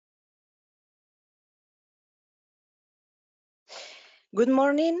Good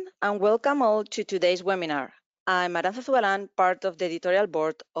morning and welcome all to today's webinar. I'm Aranzazu Galán, part of the editorial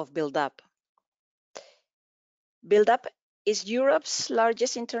board of BuildUp. BuildUp is Europe's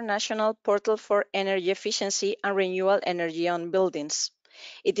largest international portal for energy efficiency and renewable energy on buildings.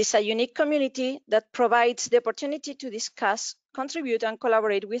 It is a unique community that provides the opportunity to discuss, contribute, and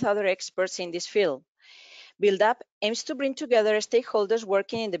collaborate with other experts in this field. BuildUp aims to bring together stakeholders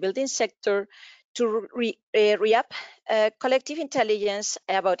working in the building sector to re-up collective intelligence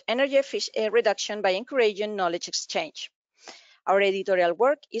about energy reduction by encouraging knowledge exchange. Our editorial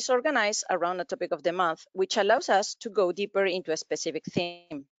work is organized around a topic of the month, which allows us to go deeper into a specific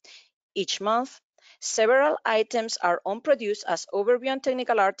theme. Each month, several items are produced as overview and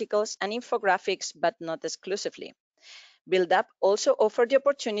technical articles and infographics, but not exclusively. BuildUp also offers the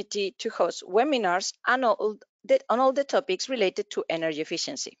opportunity to host webinars on all the topics related to energy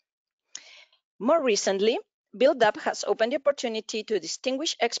efficiency. More recently, BuildUp has opened the opportunity to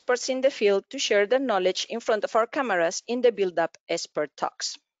distinguished experts in the field to share their knowledge in front of our cameras in the BuildUp Expert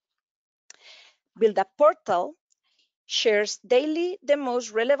Talks. BuildUp Portal shares daily the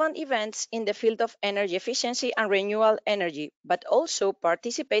most relevant events in the field of energy efficiency and renewable energy, but also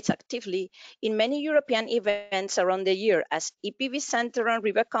participates actively in many European events around the year as EPB Center and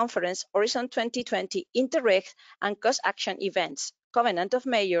River Conference, Horizon 2020, Interreg, and Cost Action events, Covenant of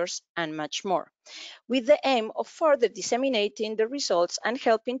Mayors, and much more, with the aim of further disseminating the results and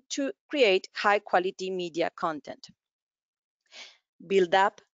helping to create high-quality media content.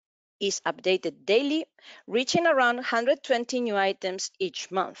 BuildUp is updated daily, reaching around 120 new items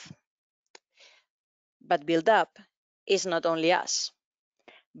each month. But BuildUp is not only us.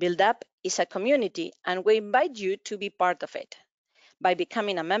 BuildUp is a community, and we invite you to be part of it. By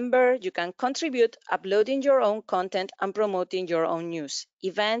becoming a member, you can contribute, uploading your own content and promoting your own news,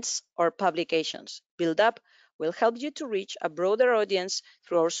 events, or publications. BuildUp will help you to reach a broader audience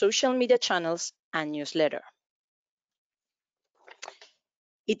through our social media channels and newsletter.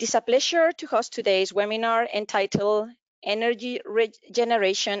 It is a pleasure to host today's webinar entitled Energy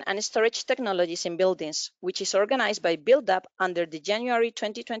Regeneration and Storage Technologies in Buildings, which is organized by BuildUp under the January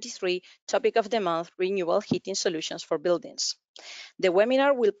 2023 topic of the month, Renewable Heating Solutions for Buildings. The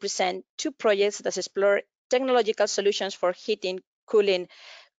webinar will present two projects that explore technological solutions for heating, cooling,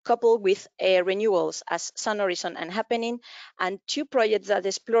 coupled with renewables as SunHorizon and HAPPENING, and two projects that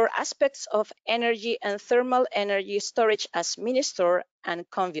explore aspects of energy and thermal energy storage as MiniStor and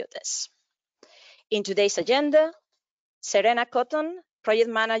ComBioTES. In today's agenda, Serena Cotton, project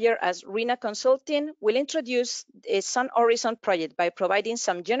manager at RINA Consulting, will introduce the SunHorizon project by providing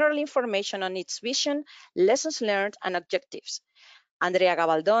some general information on its vision, lessons learned, and objectives. Andrea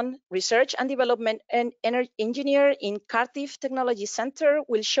Gabaldon, Research and Development Engineer in Cardiff Technology Centre,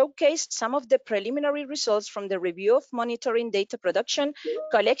 will showcase some of the preliminary results from the review of monitoring data production,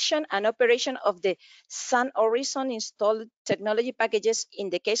 collection, and operation of the SunHorizon installed technology packages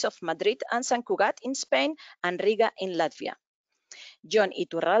in the case of Madrid and Sant Cugat in Spain and Riga in Latvia. John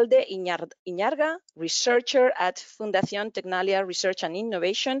Iturralde Iñarga, researcher at Fundación Tecnalia Research and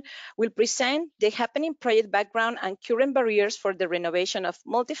Innovation, will present the HAPPENING project background and current barriers for the renovation of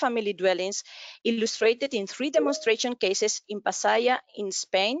multifamily dwellings, illustrated in 3 demonstration cases in Pasaya in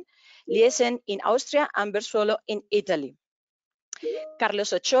Spain, Liesen in Austria, and Verzuolo in Italy.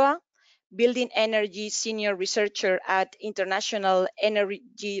 Carlos Ochoa, Building Energy Senior Researcher at International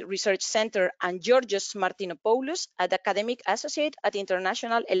Energy Research Center, and Georgios Martinopoulos, an Academic Associate at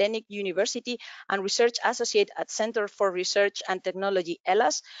International Hellenic University and Research Associate at Center for Research and Technology,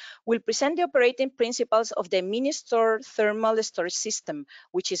 ELAS, will present the operating principles of the MiniStor thermal storage system,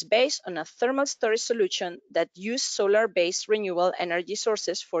 which is based on a thermal storage solution that uses solar-based renewable energy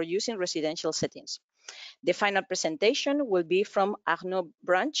sources for use in residential settings. The final presentation will be from Arnaud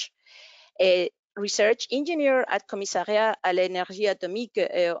Branch, a research engineer at Commissariat à l'énergie atomique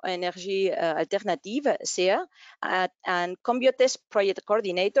et énergie alternative, CEA, and ComBioTES project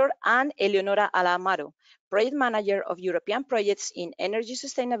coordinator, and Eleonora Alamaro, project manager of European projects in energy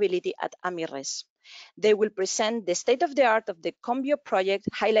sustainability at AMIRES. They will present the state of the art of the ComBio project,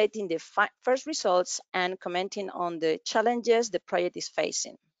 highlighting the first results and commenting on the challenges the project is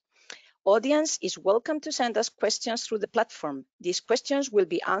facing. Audience is welcome to send us questions through the platform. These questions will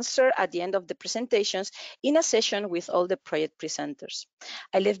be answered at the end of the presentations in a session with all the project presenters.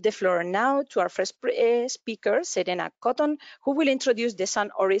 I leave the floor now to our first speaker, Serena Cotton, who will introduce the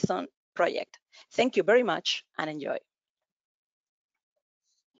SunHorizon project. Thank you very much and enjoy.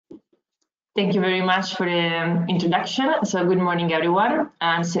 Thank you very much for the introduction. So good morning, everyone.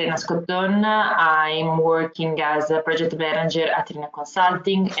 I'm Serena Cotton. I'm working as a project manager at RINA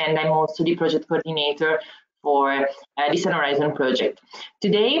Consulting, and I'm also the project coordinator for the SunHorizon project.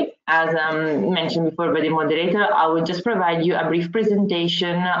 Today, as mentioned before by the moderator, I will just provide you a brief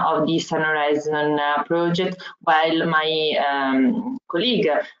presentation of the SunHorizon project, while my colleague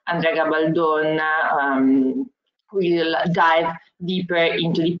Andrea Gabaldon will dive deeper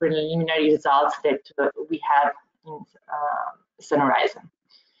into the preliminary results that we have in SunHorizon.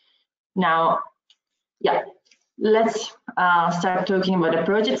 Now, yeah, let's start talking about the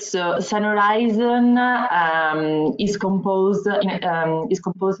project. So SunHorizon is composed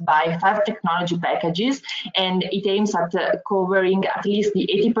by 5 technology packages, and it aims at covering at least the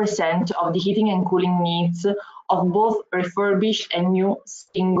 80% of the heating and cooling needs of both refurbished and new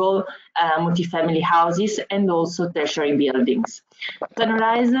single multifamily houses and also tertiary buildings.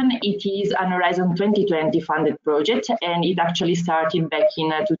 SunHorizon, it is an Horizon 2020 funded project, and it actually started back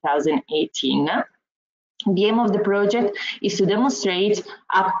in 2018. The aim of the project is to demonstrate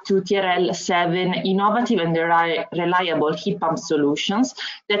up to TRL 7 innovative and reliable heat pump solutions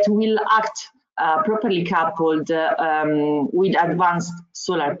that will act properly coupled with advanced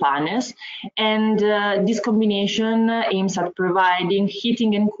solar panels, and this combination aims at providing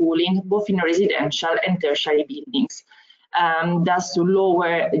heating and cooling both in residential and tertiary buildings, thus to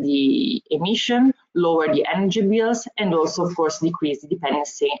lower the emission, lower the energy bills, and also of course decrease the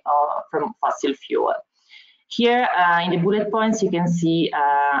dependency from fossil fuel. Here in the bullet points, you can see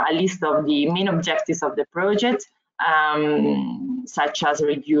a list of the main objectives of the project, such as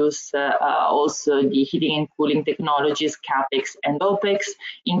reduce also the heating and cooling technologies, CAPEX and OPEX,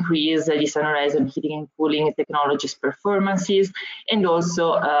 increase the SunHorizon heating and cooling technologies performances, and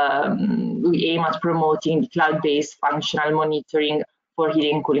also we aim at promoting the cloud-based functional monitoring for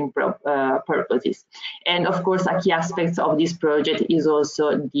heating and cooling purposes. And of course, a key aspect of this project is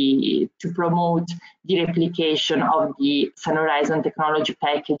also to promote the replication of the SunHorizon technology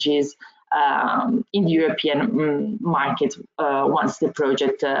packages in the European market once the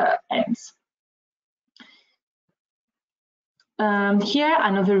project ends. Here,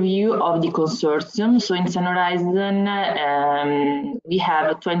 an overview of the consortium. So in SunHorizon, we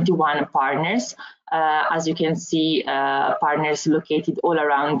have 21 partners. As you can see, partners located all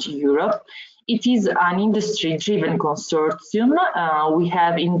around Europe. It is an industry-driven consortium. We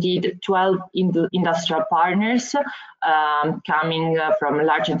have indeed 12 industrial partners coming from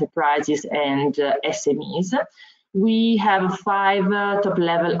large enterprises and SMEs. We have 5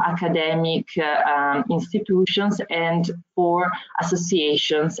 top-level academic institutions and 4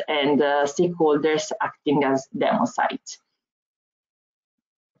 associations and stakeholders acting as demo sites.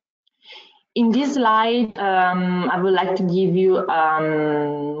 In this slide, I would like to give you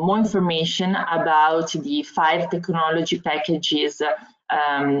more information about the 5 technology packages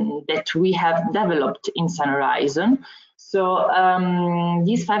that we have developed in SunHorizon. So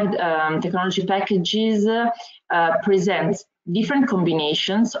these 5 technology packages present different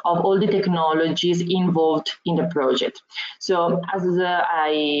combinations of all the technologies involved in the project. So as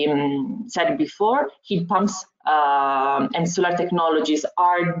I said before, heat pumps and solar technologies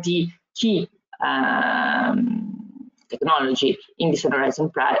are the key technology in the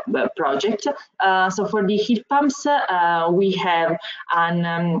SunHorizon project. So for the heat pumps, we have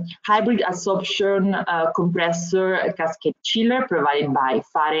an hybrid absorption compressor cascade chiller provided by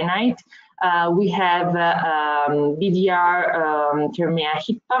Fahrenheit. We have BDR Thermea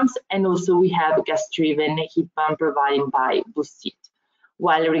heat pumps, and also we have gas-driven heat pump provided by Boostit.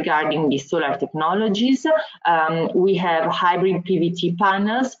 While regarding the solar technologies, we have hybrid PVT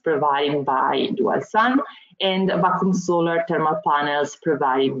panels provided by Dual Sun, and vacuum solar thermal panels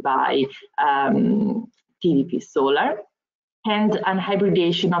provided by TDP Solar, and an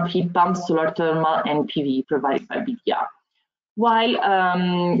hybridation of heat pumps, solar thermal, and PV provided by BDR. While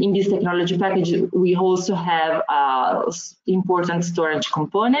in this technology package, we also have important storage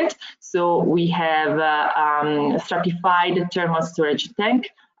component. So we have a stratified thermal storage tank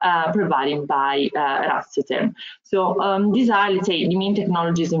provided by Rakuten. So these are, let's say, the main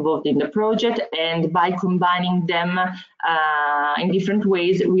technologies involved in the project, and by combining them in different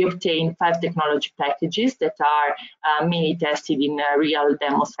ways, we obtain 5 technology packages that are mainly tested in real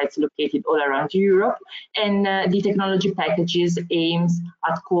demo sites located all around Europe. And the technology packages aims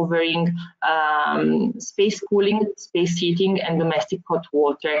at covering space cooling, space heating, and domestic hot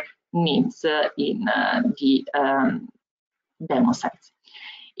water needs in the demo sites.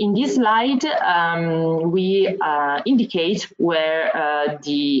 In this slide, we indicate where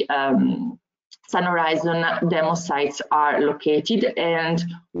the SunHorizon demo sites are located and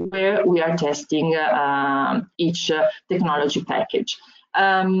where we are testing each technology package.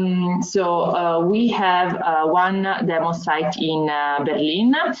 We have one demo site in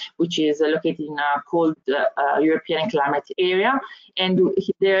Berlin, which is located in a cold European climate area, and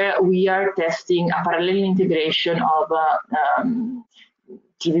there we are testing a parallel integration of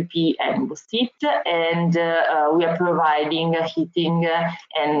TVP and Bostit, and we are providing heating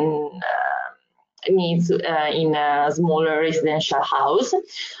and needs in a smaller residential house,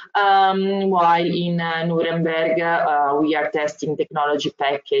 while in Nuremberg we are testing technology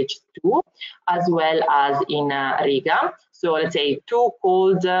package 2, as well as in Riga. So let's say two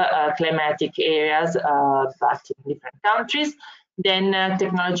cold climatic areas, but in different countries. Then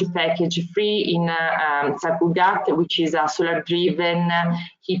technology package 3 in Sakugat, which is a solar-driven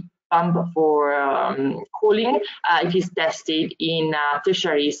heat pump for cooling. It is tested in a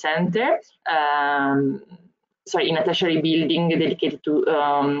tertiary center, in a tertiary building dedicated to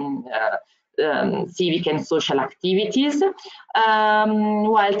civic and social activities.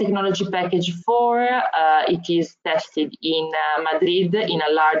 While technology package 4, it is tested in Madrid in a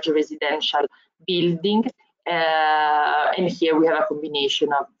large residential building. And here we have a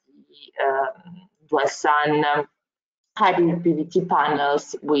combination of the dual sun hybrid PVT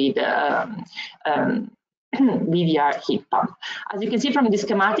panels with VDR heat pump. As you can see from the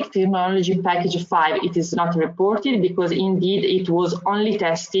schematic, technology package 5, it is not reported because indeed it was only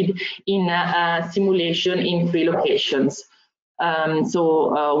tested in simulation in 3 locations. We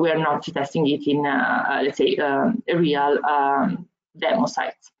are not testing it in, let's say, a real demo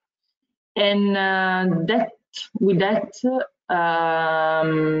site. And with that,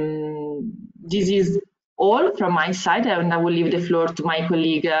 this is all from my side, and I will leave the floor to my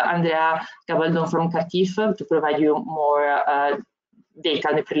colleague Andrea Gabaldon from CATIF to provide you more data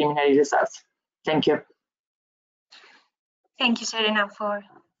on the preliminary results. Thank you. Thank you, Serena, for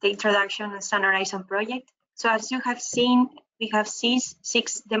the introduction on SunHorizon project. So as you have seen, we have 6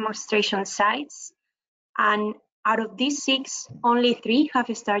 demonstration sites, and out of these 6, only 3 have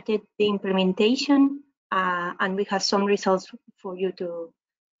started the implementation, and we have some results for you to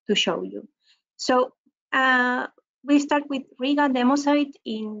show you. So we start with Riga demo site.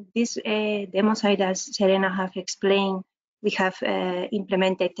 In this demo site, as Serena have explained, we have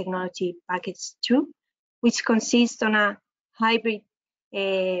implemented technology package 2, which consists on a hybrid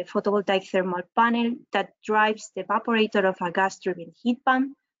photovoltaic thermal panel that drives the evaporator of a gas-driven heat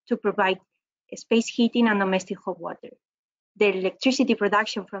pump to provide space heating and domestic hot water. The electricity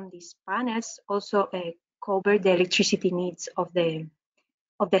production from these panels also cover the electricity needs of the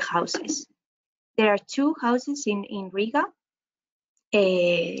houses. There are 2 houses in Riga,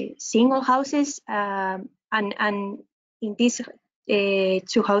 single houses, and in these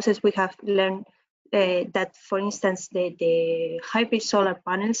 2 houses we have learned that, for instance, the hybrid solar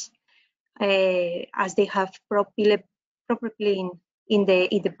panels, as they have propylene in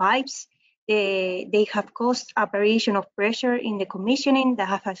the pipes, they have caused a variation of pressure in the commissioning that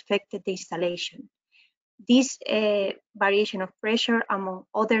have affected the installation. This variation of pressure, among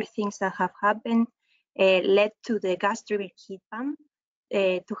other things that have happened, led to the gas-driven heat pump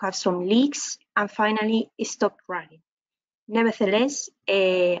to have some leaks and finally stopped running. Nevertheless,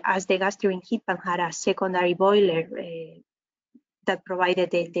 as the gas-driven heat pump had a secondary boiler that provided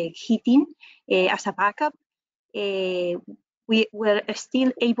the heating as a backup, we were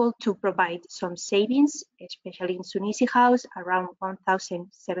still able to provide some savings, especially in Sunisi house, around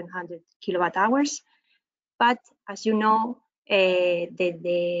 1,700 kilowatt hours. But as you know, in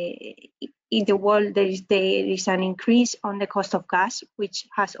the world there is an increase on the cost of gas, which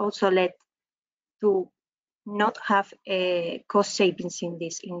has also led to not have cost savings in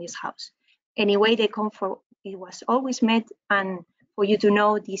this house. Anyway, the comfort, it was always met, and for you to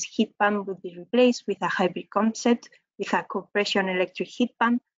know, this heat pump will be replaced with a hybrid concept with a compression electric heat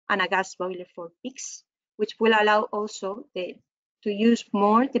pump and a gas boiler for peaks, which will allow also to use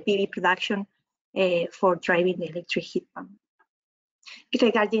more the PV production for driving the electric heat pump.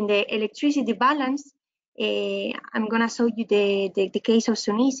 Regarding the electricity balance, I'm going to show you the case of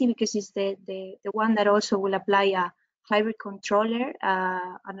Sunisi because it's the one that also will apply a hybrid controller,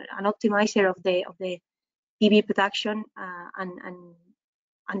 an optimizer of the PV production and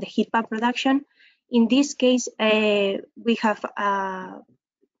the heat pump production. In this case, we have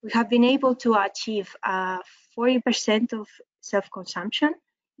been able to achieve 40% of self-consumption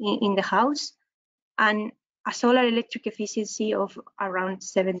in the house and a solar electric efficiency of around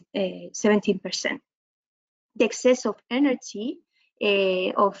 17%. The excess of energy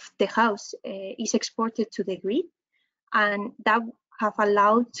of the house is exported to the grid, and that have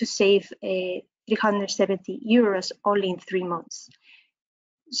allowed to save 370 euros only in 3 months.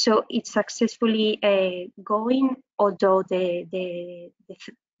 So it's successfully going, although there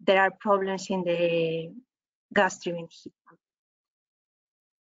are problems in the gas-driven heat pump.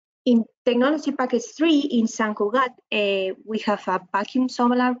 In technology package 3 in Sant Cugat, we have a vacuum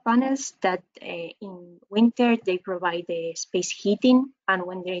solar panels that in winter they provide the space heating, and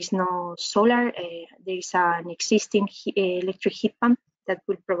when there is no solar, there is an existing electric heat pump that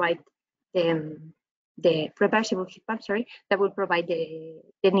will provide the reversible heat pump, sorry, that will provide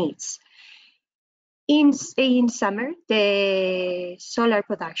the needs. In summer, the solar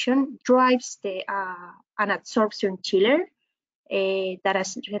production drives an absorption chiller that,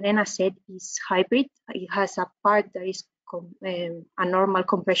 as Renena said, is hybrid. It has a part that is a normal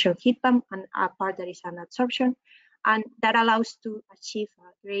compression heat pump and a part that is an absorption, and that allows to achieve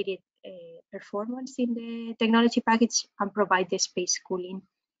a graded performance in the technology package and provide the space cooling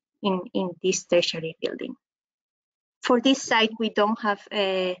in this tertiary building. For this site, we don't have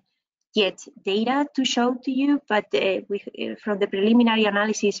yet data to show to you, but from the preliminary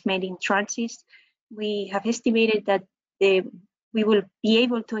analysis made in Transys, we have estimated that we will be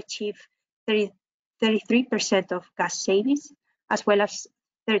able to achieve 33% of gas savings, as well as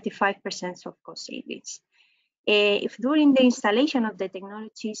 35% of cost savings. If during the installation of the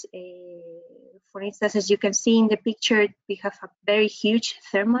technologies, for instance, as you can see in the picture, we have a very huge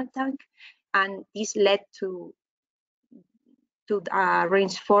thermal tank, and this led to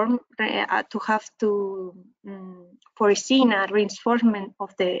foreseen a reinforcement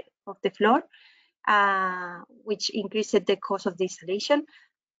of the floor, which increased the cost of the installation.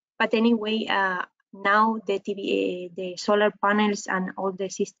 But anyway, now the solar panels and all the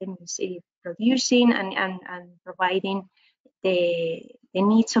systems producing and providing the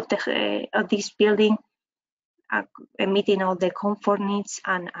needs of this building, meeting all the comfort needs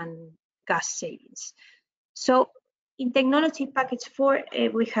and gas savings. So in technology package 4,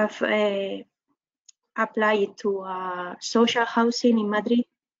 we have applied to social housing in Madrid,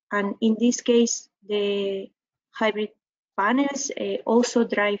 and in this case, the hybrid panels also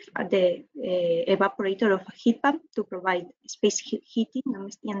drive the evaporator of a heat pump to provide space heating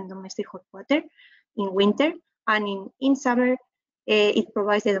and domestic hot water in winter, and in summer, it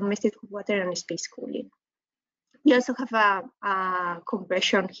provides the domestic hot water and space cooling. We also have a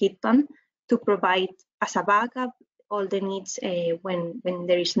compression heat pump to provide as a backup all the needs when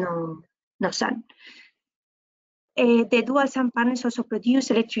there is no sun. The dual sun panels also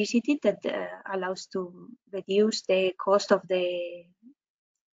produce electricity that allows to reduce the cost of the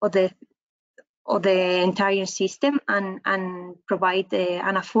entire system and provide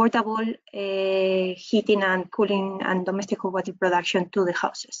an affordable heating and cooling and domestic hot water production to the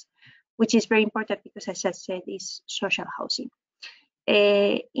houses, which is very important because, as I said, it's social housing.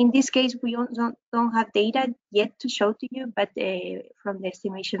 In this case, we don't have data yet to show to you, but from the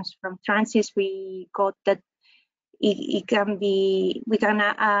estimations from Transys, we got that we can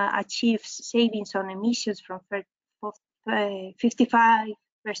achieve savings on emissions from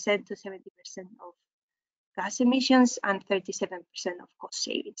 55% to 70% of gas emissions and 37% of cost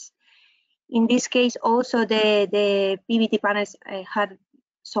savings. In this case, also the PVT panels had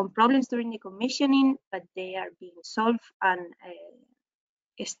some problems during the commissioning, but they are being solved, and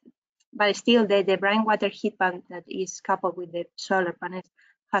but still the brine water heat pump that is coupled with the solar panels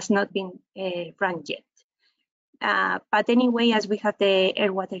has not been run yet. But anyway, as we have the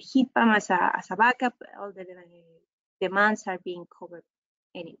air water heat pump as a backup, all the demands are being covered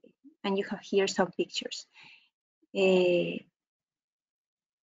anyway. And you have here some pictures.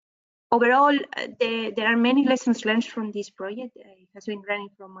 Overall, there are many lessons learned from this project. It has been running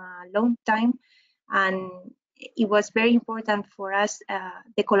from a long time, and it was very important for us,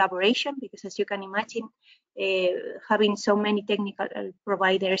 the collaboration, because as you can imagine, having so many technical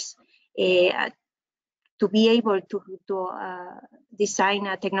providers to be able to design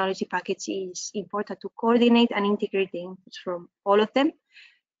a technology package is important to coordinate and integrate the inputs from all of them.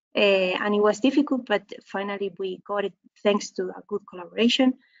 And it was difficult, but finally we got it thanks to a good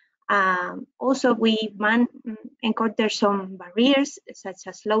collaboration. Also, we encountered some barriers, such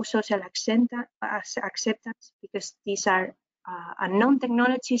as low social acceptance, because these are unknown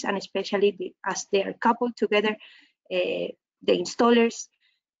technologies, and especially as they are coupled together, the installers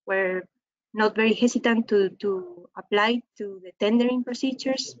were not very hesitant to apply to the tendering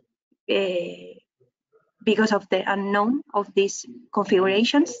procedures because of the unknown of these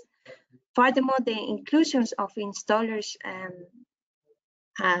configurations. Furthermore, the inclusions of installers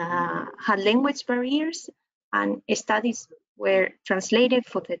had language barriers, and studies were translated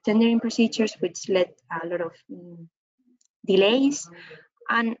for the tendering procedures, which led a lot of delays.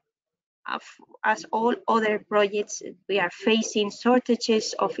 And as all other projects, we are facing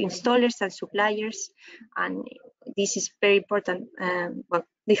shortages of installers and suppliers, and this is very important. Well,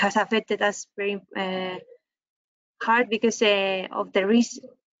 this has affected us very hard because of the risk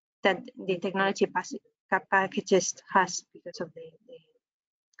that the technology packages has because of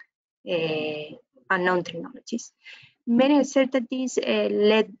the unknown technologies. Many uncertainties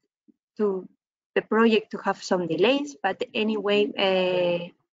led to the project to have some delays, but anyway,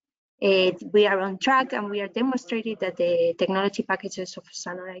 we are on track, and we are demonstrating that the technology packages of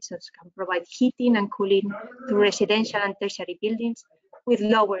SunHorizon can provide heating and cooling to residential and tertiary buildings with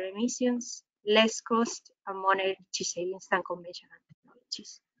lower emissions, less cost, and more energy savings than conventional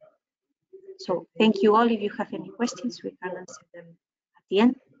technologies. So thank you all. If you have any questions, we can answer them at the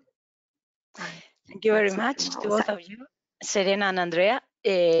end. Thank you very much to both of you, Serena and Andrea.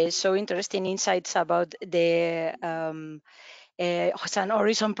 So interesting insights about the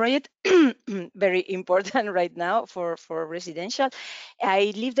SunHorizon project, very important right now for residential.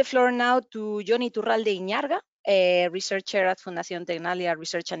 I leave the floor now to Johnny Turralde Iñarga, a researcher at Fundación Tecnalia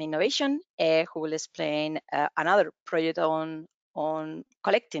Research and Innovation, who will explain another project on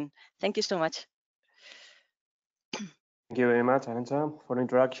collecting. Thank you so much. Thank you very much, Aranza, for the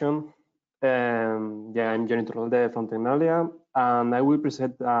introduction. Yeah, I'm Johnny Turralde from Tecnalia, and I will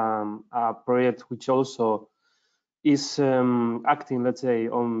present a project which also is acting, let's say,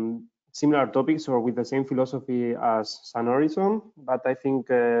 on similar topics or with the same philosophy as SunHorizon, but I think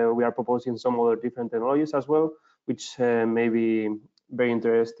we are proposing some other different technologies as well, which may be very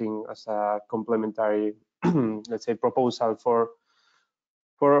interesting as a complementary, let's say, proposal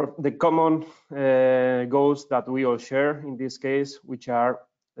for the common goals that we all share in this case, which are,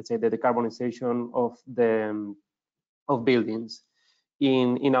 let's say, the decarbonization of buildings.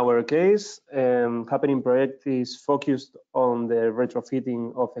 In our case, Happening project is focused on the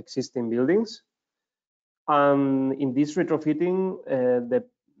retrofitting of existing buildings. And in this retrofitting,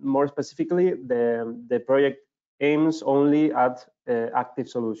 more specifically, the project aims only at active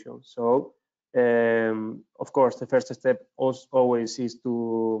solutions. So, of course, the first step always is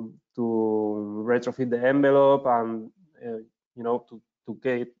to retrofit the envelope and you know,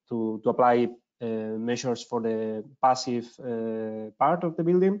 to apply measures for the passive part of the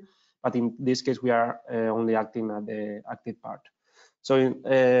building, but in this case we are only acting at the active part. So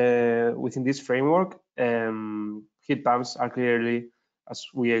within this framework, heat pumps are clearly, as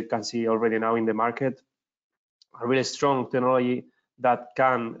we can see already now in the market, a really strong technology that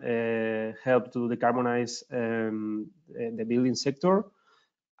can help to decarbonize the building sector,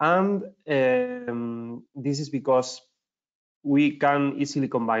 and this is because we can easily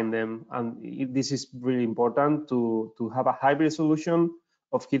combine them, and this is really important to have a hybrid solution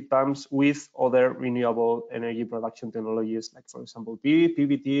of heat pumps with other renewable energy production technologies, like for example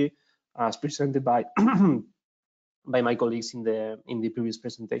PVT, as presented by by my colleagues in the previous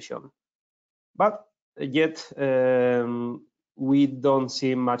presentation. But yet we don't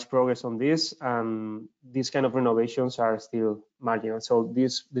see much progress on this, and these kind of renovations are still marginal. So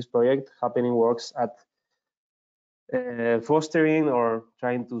this project Happening works at fostering or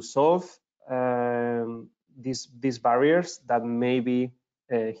trying to solve these barriers that may be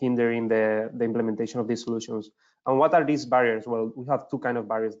hindering the implementation of these solutions. And what are these barriers? Well, we have two kinds of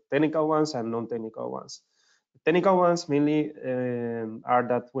barriers: technical ones and non-technical ones. The technical ones mainly are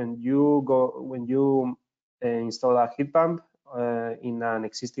that when you install a heat pump in an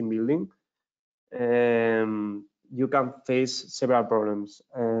existing building, you can face several problems.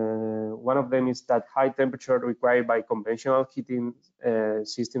 One of them is that high temperature required by conventional heating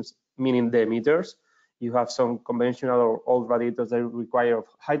systems, meaning the emitters. You have some conventional or old radiators that require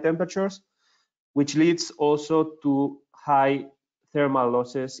high temperatures, which leads also to high thermal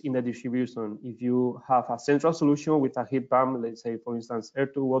losses in the distribution. If you have a central solution with a heat pump, let's say, for instance, air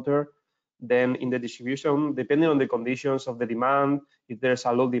to water, then in the distribution, depending on the conditions of the demand, if there's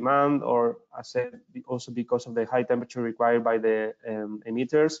a low demand, or as said, also because of the high temperature required by the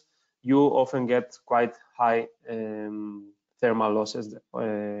emitters, you often get quite high thermal losses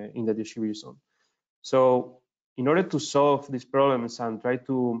in the distribution. So in order to solve these problems and try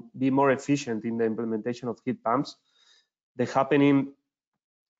to be more efficient in the implementation of heat pumps, the Happening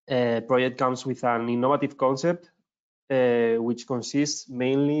project comes with an innovative concept, which consists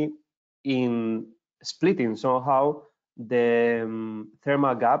mainly in splitting somehow the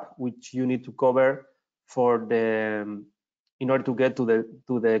thermal gap which you need to cover for in order to get to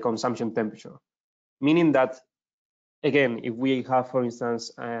the consumption temperature. Meaning that, again, if we have, for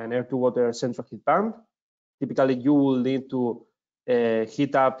instance, an air to water central heat pump, typically you will need to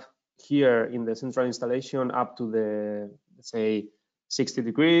heat up here in the central installation up to the, let's say, 60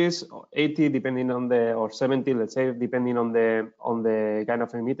 degrees, or 80, depending on the, or 70, let's say, depending on the kind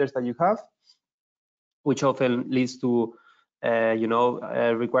of emitters that you have, which often leads to,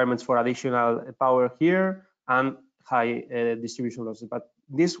 requirements for additional power here and high distribution losses. But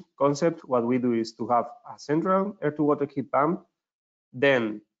this concept, what we do is to have a central air-to-water heat pump,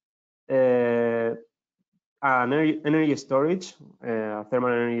 then an energy storage, thermal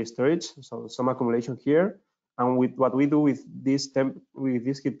energy storage, so some accumulation here. And with what we do with this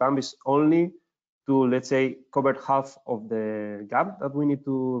heat pump is only to, let's say, cover half of the gap that we need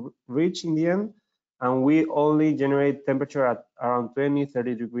to reach in the end. And we only generate temperature at around 20,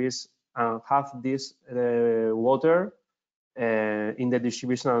 30 degrees and have this water in the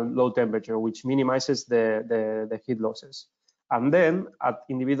distribution at low temperature, which minimizes the heat losses. And then at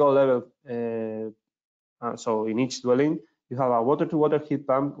individual level, so in each dwelling, you have a water-to-water heat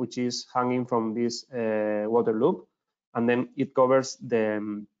pump, which is hanging from this water loop, and then it covers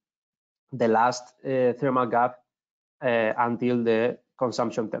the last thermal gap until the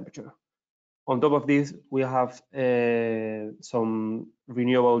consumption temperature. On top of this, we have some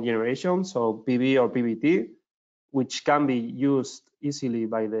renewable generation, so PV or PVT, which can be used easily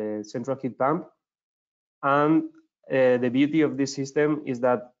by the central heat pump. And the beauty of this system is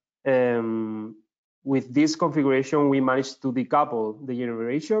that with this configuration, we managed to decouple the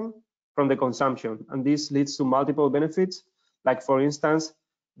generation from the consumption. And this leads to multiple benefits, like, for instance,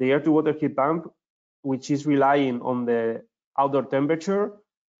 the air-to-water heat pump, which is relying on the outdoor temperature.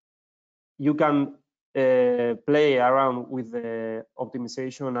 You can play around with the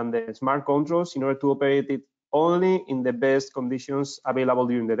optimization and the smart controls in order to operate it only in the best conditions available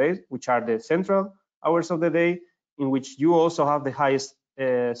during the day, which are the central hours of the day, in which you also have the highest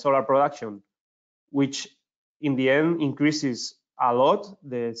solar production, which in the end increases a lot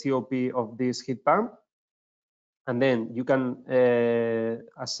the COP of this heat pump. And then you can,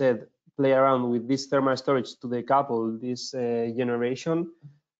 as said, play around with this thermal storage to decouple this generation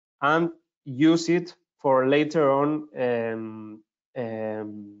and use it for later on,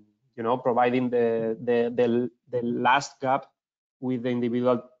 providing the last gap with the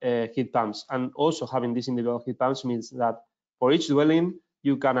individual heat pumps. And also having these individual heat pumps means that for each dwelling,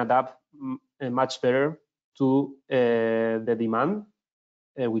 you can adapt much better to the demand,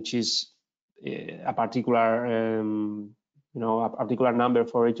 which is a particular, a particular number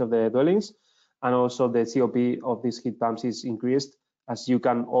for each of the dwellings. And also the COP of these heat pumps is increased, as you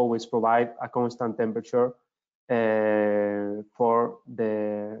can always provide a constant temperature for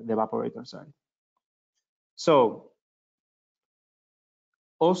the evaporator side. So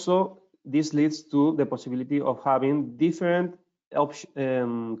also this leads to the possibility of having different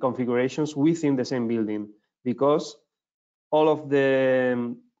configurations within the same building, because all of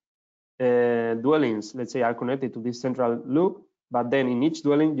the dwellings, let's say, are connected to this central loop, but then in each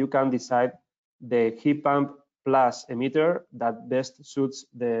dwelling you can decide the heat pump plus emitter that best suits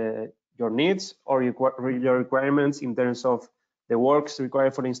your needs or your requirements in terms of the works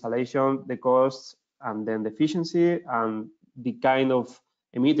required for the installation, the costs, and then the efficiency and the kind of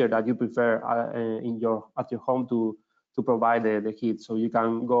emitter that you prefer at your home to provide the heat. So you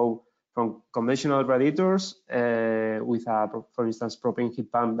can go from conventional radiators with for instance, propane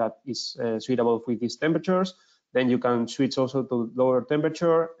heat pump that is suitable with these temperatures. Then you can switch also to lower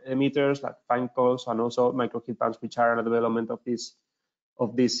temperature emitters like fan coils and also micro heat pumps, which are a development of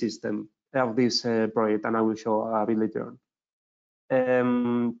this system, of this project, and I will show a bit later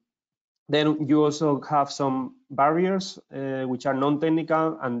on. Then you also have some barriers which are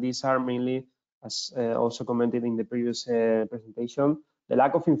non-technical, and these are mainly, as also commented in the previous presentation, the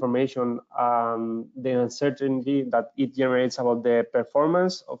lack of information, the uncertainty that it generates about the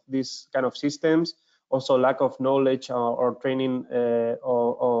performance of these kind of systems, also lack of knowledge or training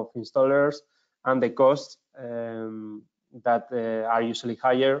of installers, and the costs that are usually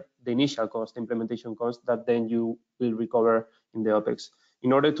higher, the initial cost, implementation cost, that then you will recover in the OPEX.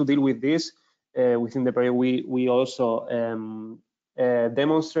 In order to deal with this, within the project, we also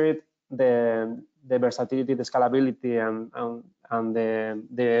demonstrate the versatility, the scalability, and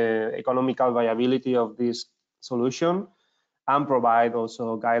the economical viability of this solution, and provide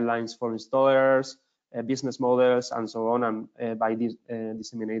also guidelines for installers, business models, and so on. And by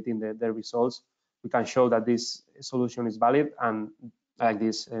disseminating the results, we can show that this solution is valid, and like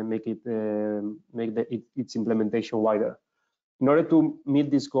this make its implementation wider. In order to meet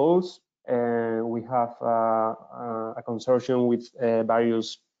these goals, we have a consortium with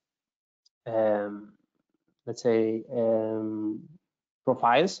various, let's say,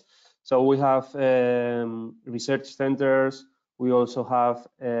 profiles. So we have research centers. We also have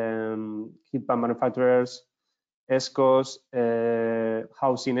heat pump manufacturers, ESCOs,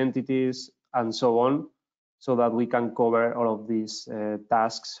 housing entities, and so on, so that we can cover all of these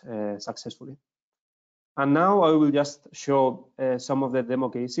tasks successfully. And now I will just show some of the demo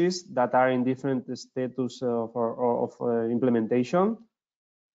cases that are in different status of implementation.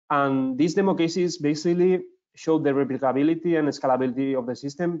 And these demo cases basically show the replicability and scalability of the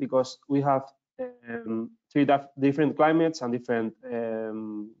system, because we have three different climates and different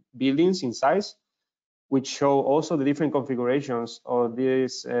buildings in size, which show also the different configurations of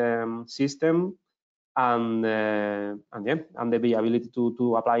this system and the viability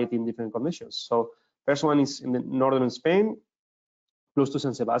to apply it in different conditions. So first one is in the northern Spain, close to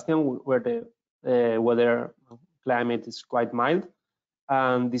San Sebastian, where the weather climate is quite mild.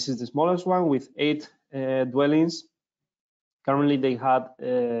 And this is the smallest one with 8 dwellings. Currently, they had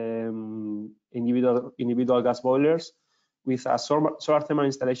individual gas boilers with a solar thermal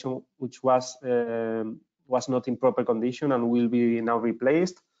installation, which was not in proper condition and will be now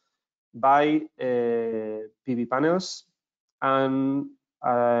replaced by PV panels. And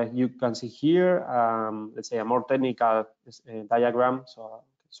you can see here, let's say, a more technical diagram, so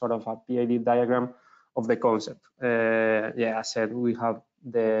sort of a PID diagram of the concept. Yeah, as said, we have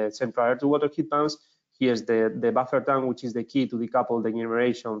the central air-to-water heat pumps. Here's the buffer tank, which is the key to decouple the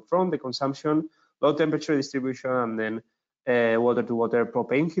generation from the consumption, low temperature distribution, and then water-to-water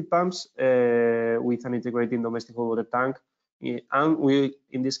propane heat pumps with an integrated domestic hot water tank. And we,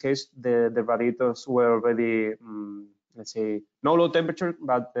 in this case, the radiators were already, let's say, no low temperature,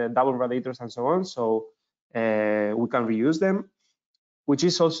 but double radiators and so on. So we can reuse them, which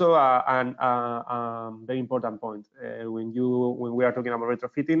is also a very important point. When we are talking about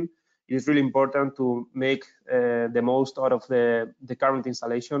retrofitting, it is really important to make the most out of the current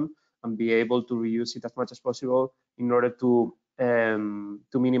installation and be able to reuse it as much as possible in order to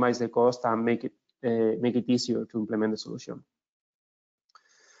minimize the cost and make it easier to implement the solution.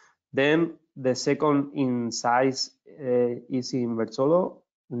 Then the second in size is in Verzuolo,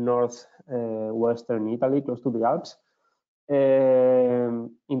 northwestern Italy, close to the Alps.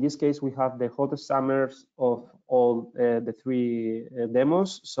 In this case, we have the hottest summers of all the 3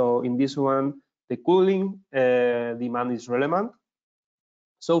 demos. So in this one, the cooling demand is relevant.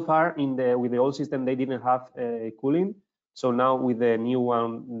 So far, with the old system, they didn't have cooling. So now with the new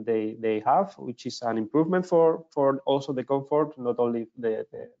one, they have, which is an improvement for also the comfort, not only the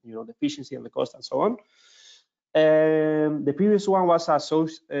efficiency and the cost and so on. The previous one was a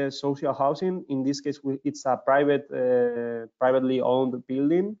social housing. In this case, it's a privately owned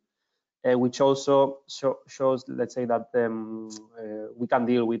building, which also shows, let's say, that we can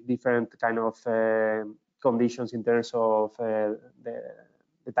deal with different kind of conditions in terms of the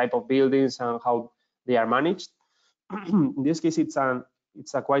type of buildings and how they are managed. In this case, it's a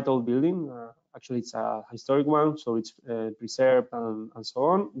quite old building. Actually, it's a historic one, so it's preserved and so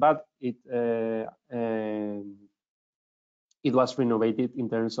on. But it was renovated in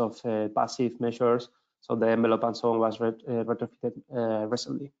terms of passive measures, so the envelope and so on was retrofitted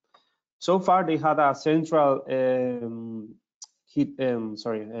recently. So far, they had a central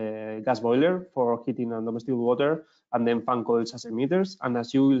gas boiler for heating and domestic water, and then fan coils as emitters. And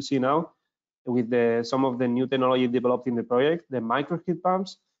as you will see now, with some of the new technology developed in the project, the micro heat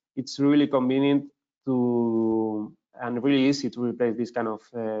pumps, it's really convenient and really easy to replace this kind of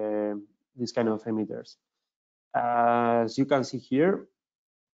emitters. As you can see here,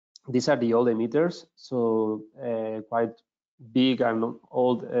 these are the old emitters, so quite big and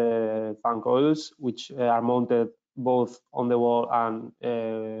old fan coils, which are mounted both on the wall and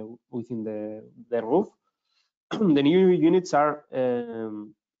within the roof. The new units are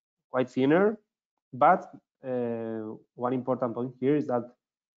quite thinner, but one important point here is that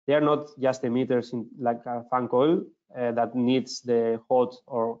they are not just emitters like a fan coil that needs the hot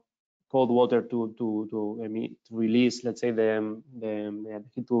or cold water to release, let's say, the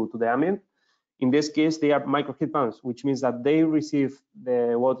heat to the ambient. In this case, they are micro heat pumps, which means that they receive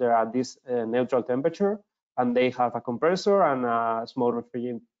the water at this neutral temperature, and they have a compressor and a small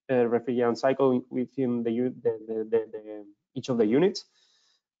refrigerant cycle within each of the units,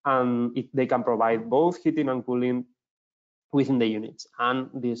 and they can provide both heating and cooling within the units. And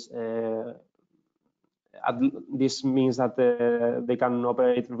this means that they can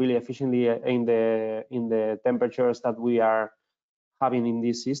operate really efficiently in the temperatures that we are having in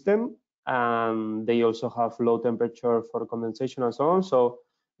this system. And they also have low temperature for condensation and so on. So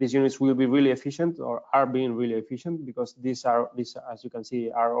these units will be really efficient, or are being really efficient, because these, as you can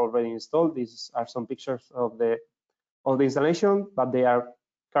see, are already installed. These are some pictures of the installation, but they are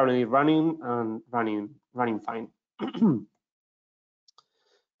currently running and running fine.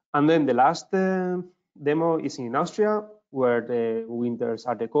 And then the last demo is in Austria, where the winters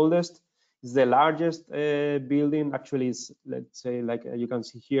are the coldest. It's the largest building. Actually, it's, let's say, like you can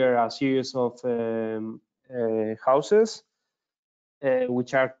see here, a series of houses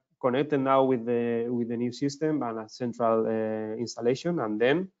which are connected now with the new system and a central installation. And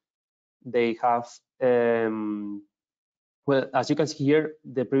then they have well, as you can see here,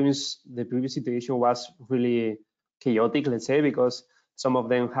 the previous situation was really chaotic, let's say, because some of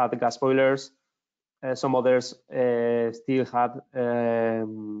them had gas boilers, some others still had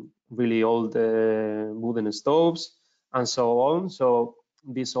really old wooden stoves and so on. So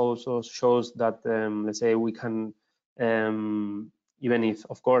this also shows that, let's say, we can, even if,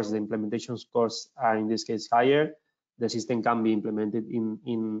 of course, the implementation costs are in this case higher, the system can be implemented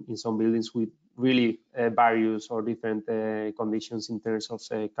in some buildings with really various or different conditions in terms of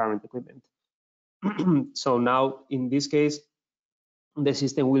current equipment. So now, in this case, the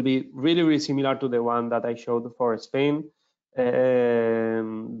system will be really, really similar to the one that I showed for Spain,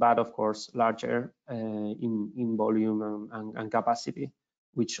 but of course larger in volume and capacity,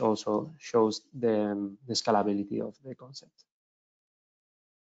 which also shows the scalability of the concept.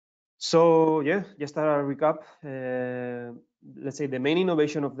 So yeah, just a recap. Let's say the main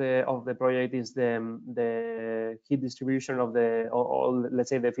innovation of the project is the heat distribution of or let's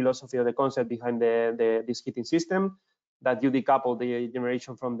say the philosophy of the concept behind this heating system, that you decouple the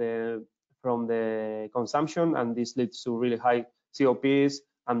generation from the consumption, and this leads to really high COPs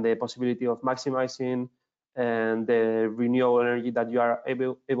and the possibility of maximizing and the renewable energy that you are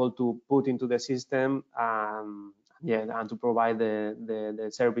able to put into the system. Yeah, and to provide the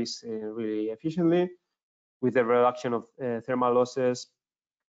service really efficiently, with the reduction of thermal losses,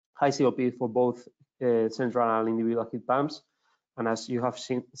 high COP for both central and individual heat pumps. And as you have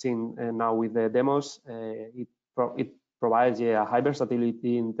seen now with the demos, it provides a high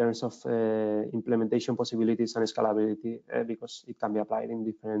versatility in terms of implementation possibilities and scalability, because it can be applied in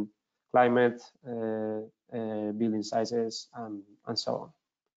different climate, building sizes, and so on.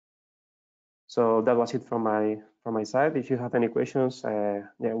 So that was it from my side. If you have any questions,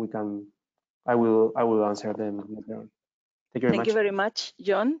 yeah, we can. I will answer them later on. Thank you very much,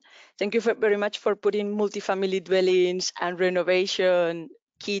 John. Thank you very much for putting multifamily dwellings and renovation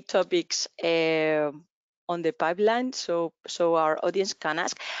key topics on the pipeline, so our audience can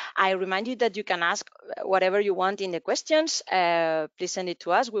ask. I remind you that you can ask whatever you want in the questions. Please send it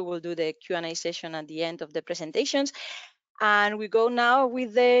to us. We will do the Q&A session at the end of the presentations. And we go now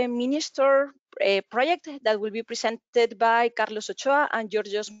with the MiniStor project that will be presented by Carlos Ochoa and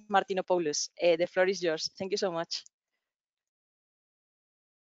Georgios Martinopoulos. The floor is yours. Thank you so much.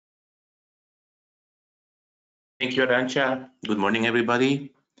 Thank you, Arantxa. Good morning,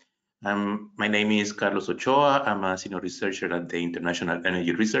 everybody. My name is Carlos Ochoa. I'm a senior researcher at the International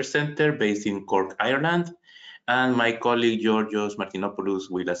Energy Research Centre based in Cork, Ireland. And my colleague Georgios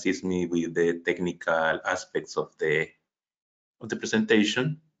Martinopoulos will assist me with the technical aspects of the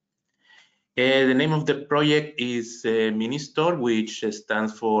presentation. The name of the project is MiniStor, which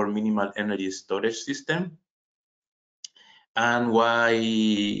stands for Minimal Energy Storage System. And why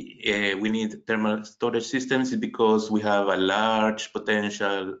we need thermal storage systems is because we have a large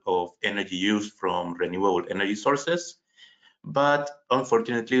potential of energy use from renewable energy sources. But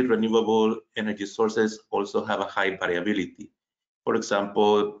unfortunately, renewable energy sources also have a high variability. For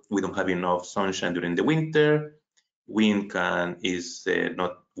example, we don't have enough sunshine during the winter. Wind is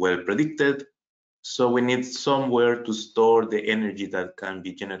not well predicted. So we need somewhere to store the energy that can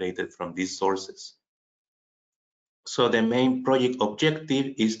be generated from these sources. So the main project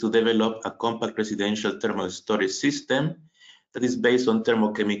objective is to develop a compact residential thermal storage system that is based on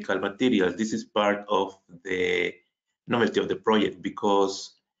thermochemical materials. This is part of the novelty of the project,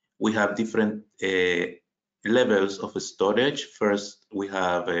 because we have different levels of storage. First, we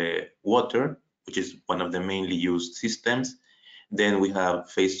have water, which is one of the mainly used systems. Then we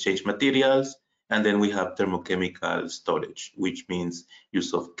have phase change materials, and then we have thermochemical storage, which means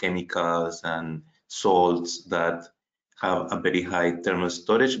use of chemicals and salts that have a very high thermal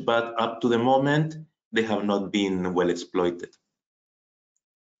storage, but up to the moment, they have not been well exploited.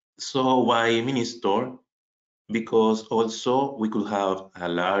 So why MiniStor? Because also we could have a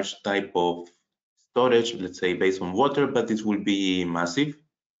large type of storage, let's say based on water, but this will be massive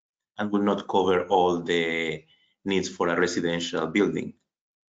and will not cover all the needs for a residential building.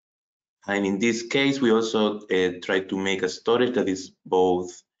 And in this case, we also try to make a storage that is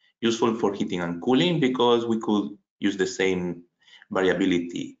both useful for heating and cooling, because we could use the same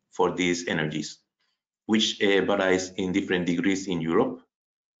variability for these energies, which varies in different degrees in Europe.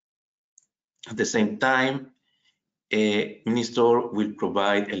 At the same time, MiniStor will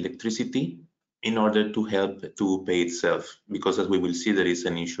provide electricity in order to help to pay itself, because as we will see, there is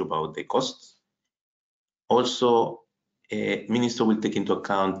an issue about the costs. Also, MiniStor will take into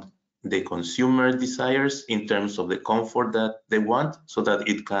account the consumer desires in terms of the comfort that they want, so that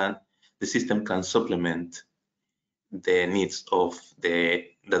the system can supplement the needs of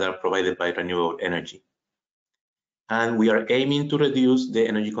that are provided by renewable energy. And we are aiming to reduce the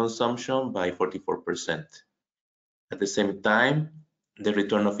energy consumption by 44%. At the same time, the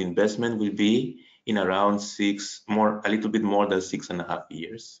return of investment will be in around a little bit more than 6.5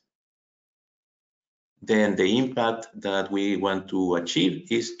 years. Then the impact that we want to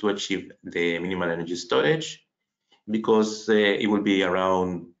achieve is to achieve the minimal energy storage, because it will be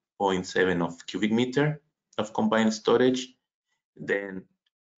around 0.7 of cubic meter of combined storage. Then,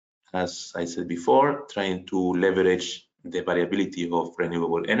 as I said before, trying to leverage the variability of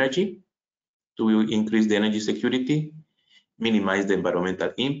renewable energy to increase the energy security, minimize the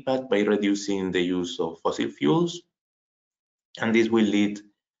environmental impact by reducing the use of fossil fuels, and this will lead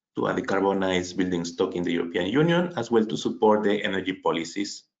to a decarbonized building stock in the European Union, as well to support the energy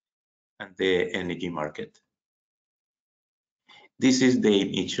policies and the energy market. This is the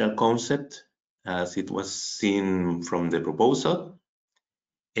initial concept as it was seen from the proposal.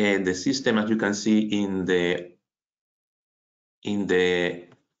 And the system, as you can see in the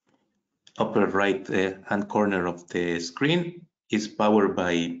upper right hand corner of the screen, is powered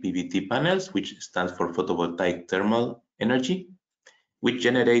by PVT panels, which stands for photovoltaic thermal energy, which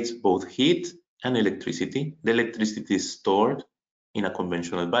generates both heat and electricity. The electricity is stored in a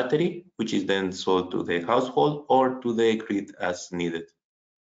conventional battery, which is then sold to the household or to the grid as needed.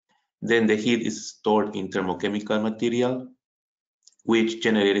 Then the heat is stored in thermochemical material, which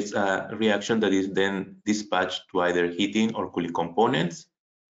generates a reaction that is then dispatched to either heating or cooling components,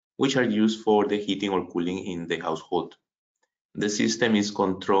 which are used for the heating or cooling in the household. The system is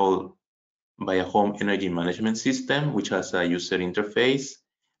controlled by a home energy management system, which has a user interface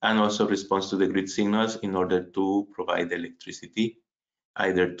and also responds to the grid signals in order to provide the electricity,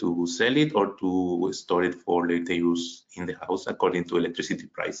 either to sell it or to store it for later use in the house according to electricity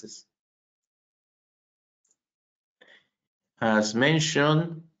prices. As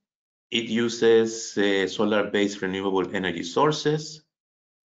mentioned, it uses solar-based renewable energy sources,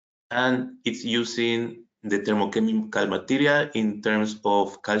 and it's using the thermochemical material in terms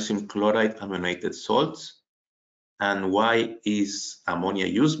of calcium chloride ammoniated salts. And why is ammonia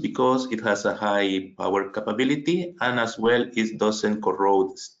used? Because it has a high power capability, and as well it doesn't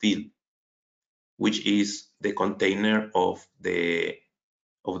corrode steel, which is the container of the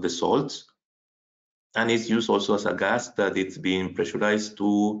salts. And it's used also as a gas that it's being pressurized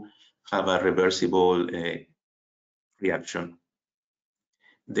to have a reversible reaction.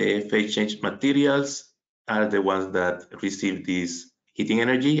 The phase change materials are the ones that receive this heating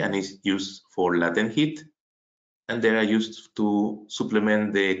energy and is used for latent heat, and they are used to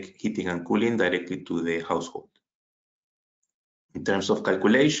supplement the heating and cooling directly to the household. In terms of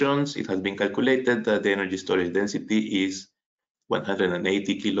calculations, it has been calculated that the energy storage density is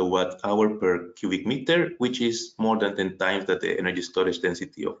 180 kilowatt hour per cubic meter, which is more than 10 times the energy storage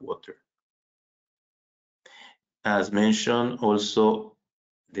density of water. As mentioned, also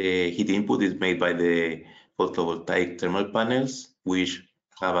the heat input is made by the photovoltaic thermal panels, which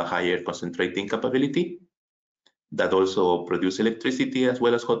have a higher concentrating capability that also produce electricity as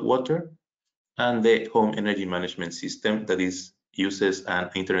well as hot water, and the home energy management system that uses an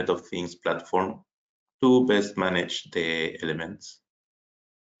Internet of Things platform to best manage the elements.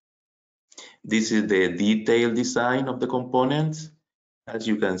 This is the detailed design of the components. As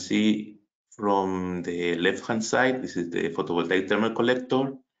you can see from the left-hand side, this is the photovoltaic thermal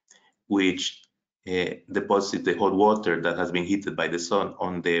collector, which deposits the hot water that has been heated by the sun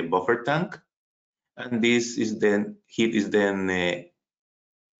on the buffer tank. And this is then, heat is then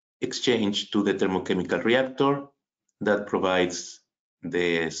exchanged to the thermochemical reactor that provides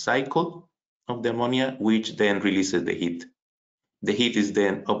the cycle of the ammonia, which then releases the heat. The heat is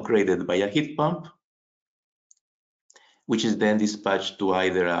then upgraded by a heat pump, which is then dispatched to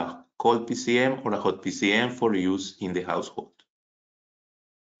either a cold PCM or a hot PCM for use in the household.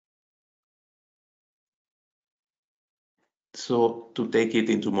 So to take it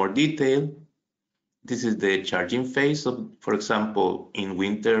into more detail, this is the charging phase of, for example, in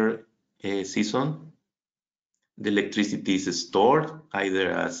winter season, the electricity is stored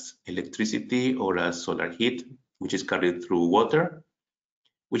either as electricity or as solar heat, which is carried through water,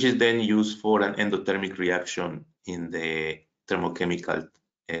 which is then used for an endothermic reaction in the thermochemical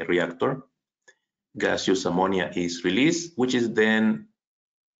reactor. Gaseous ammonia is released, which is then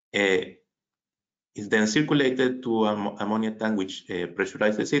It's then circulated to an ammonia tank, which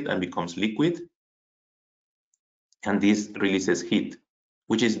pressurizes it and becomes liquid. And this releases heat,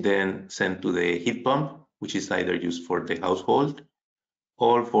 which is then sent to the heat pump, which is either used for the household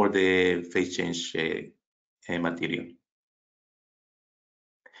or for the phase change material.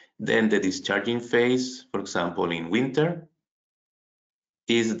 Then the discharging phase, for example, in winter,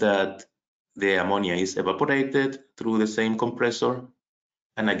 is that the ammonia is evaporated through the same compressor.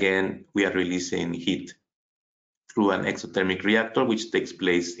 And again, we are releasing heat through an exothermic reactor, which takes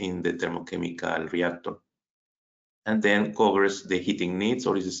place in the thermochemical reactor, and then covers the heating needs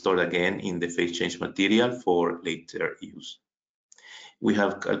or is stored again in the phase change material for later use. We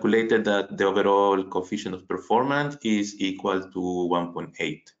have calculated that the overall coefficient of performance is equal to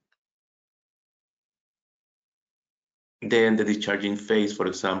 1.8. Then the discharging phase, for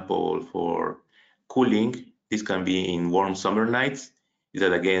example, for cooling, this can be in warm summer nights, is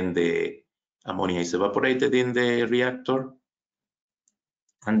that again the ammonia is evaporated in the reactor,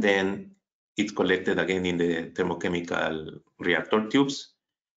 and then it's collected again in the thermochemical reactor tubes,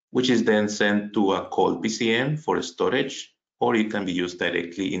 which is then sent to a cold PCM for storage, or it can be used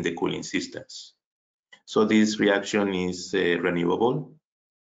directly in the cooling systems. So this reaction is renewable,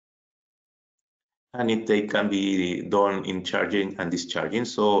 and it can be done in charging and discharging.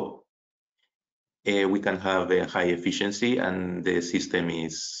 So we can have a high efficiency, and the system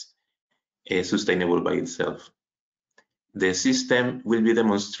is sustainable by itself. The system will be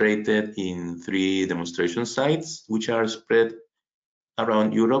demonstrated in 3 demonstration sites, which are spread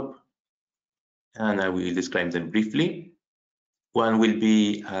around Europe, and I will describe them briefly. One will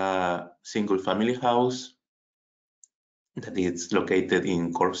be a single family house that is located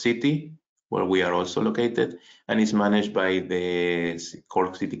in Cork City, where we are also located, and is managed by the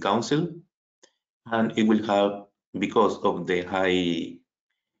Cork City Council. And it will have, because of the high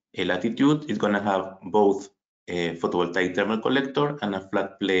latitude, it's going to have both a photovoltaic thermal collector and a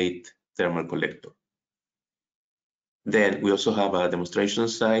flat plate thermal collector. Then we also have a demonstration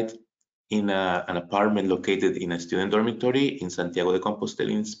site in an apartment located in a student dormitory in Santiago de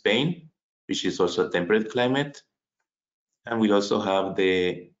Compostela in Spain, which is also a temperate climate. And we also have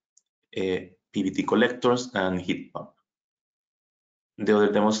the PVT collectors and heat pump. The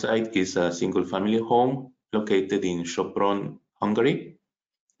other demo site is a single family home located in Sopron, Hungary,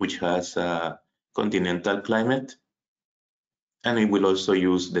 which has a continental climate. And it will also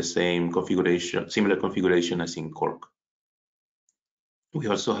use the same configuration, similar configuration as in Cork. We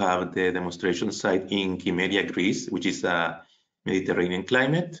also have the demonstration site in Chimeria, Greece, which is a Mediterranean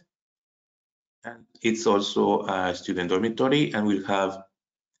climate. And it's also a student dormitory, and we'll have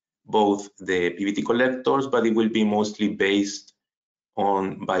both the PVT collectors, but it will be mostly based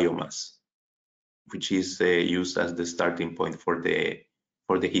on biomass, which is used as the starting point for the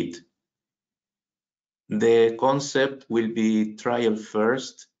heat. The concept will be trial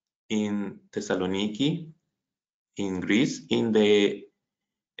first in Thessaloniki, in Greece, in the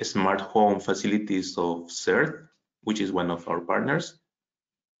smart home facilities of CERT, which is one of our partners.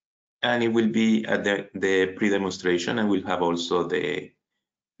 And it will be at the pre-demonstration, and we'll have also the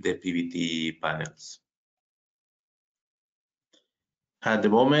PVT panels. At the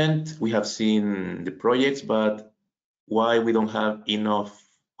moment, we have seen the projects, but why we don't have enough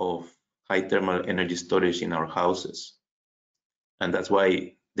of high thermal energy storage in our houses? And that's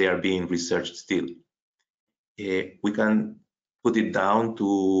why they are being researched still. We can put it down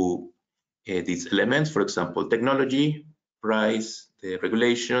to these elements, for example, technology, price, the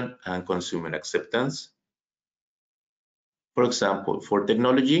regulation, and consumer acceptance. For example, for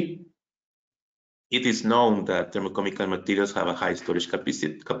technology, it is known that thermochemical materials have a high storage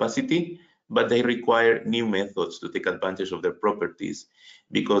capacity, but they require new methods to take advantage of their properties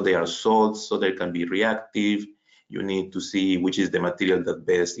because they are salts, so they can be reactive. You need to see which is the material that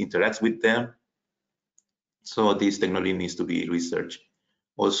best interacts with them. So this technology needs to be researched.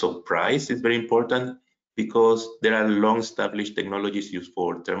 Also, price is very important because there are long-established technologies used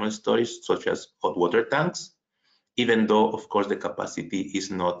for thermal storage, such as hot water tanks, even though, of course, the capacity is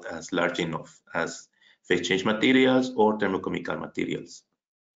not as large enough as phase change materials or thermochemical materials.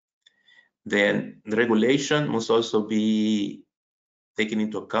 Then the regulation must also be taken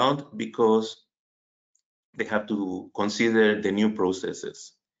into account because they have to consider the new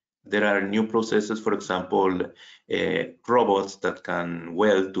processes. There are new processes, for example, robots that can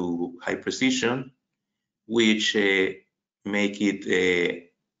weld to high precision, which make it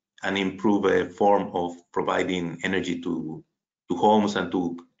an improved form of providing energy to homes and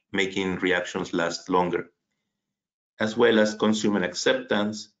to making reactions last longer, as well as consumer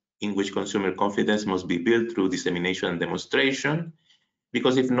acceptance, in which consumer confidence must be built through dissemination and demonstration,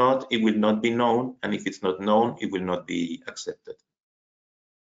 because if not, it will not be known, and if it's not known, it will not be accepted.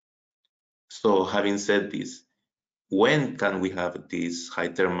 So having said this, when can we have this high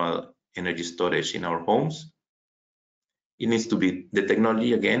thermal energy storage in our homes? It needs to be, the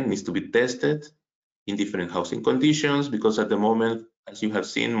technology again needs to be tested in different housing conditions, because at the moment, as you have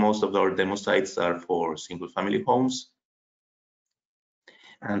seen, most of our demo sites are for single family homes.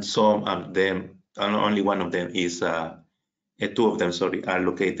 And some of them, and only one of them is, two of them, sorry, are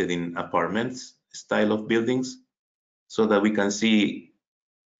located in apartments style of buildings, so that we can see,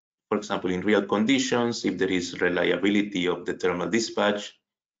 for example, in real conditions, if there is reliability of the thermal dispatch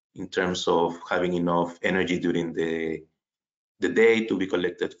in terms of having enough energy during the day to be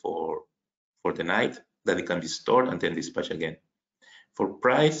collected for the night, that it can be stored and then dispatched again. For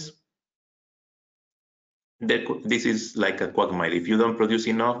price, this is like a quagmire. If you don't produce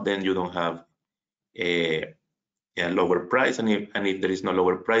enough, then you don't have a lower price, and if there is no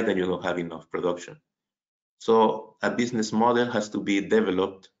lower price, then you don't have enough production. So a business model has to be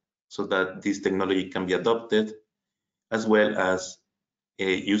developed so that this technology can be adopted, as well as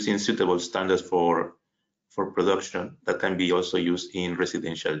using suitable standards for production that can be also used in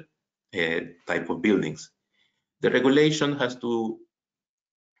residential type of buildings. The regulation has to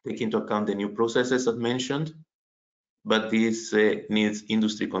take into account the new processes as mentioned, but this needs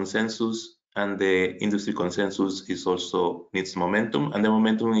industry consensus, and the industry consensus is also needs momentum, and the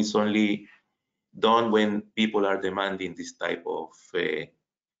momentum is only done when people are demanding this type of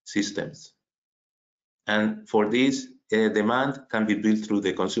systems. And for this, demand can be built through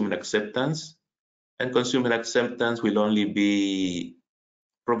the consumer acceptance, and consumer acceptance will only be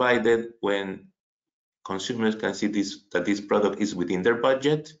provided when consumers can see that this product is within their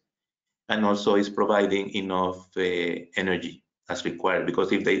budget, and also is providing enough energy as required.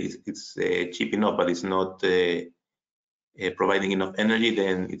 Because if it's cheap enough but it's not providing enough energy,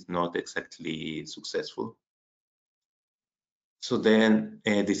 then it's not exactly successful. So then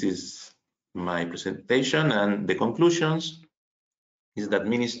this is my presentation, and the conclusions is that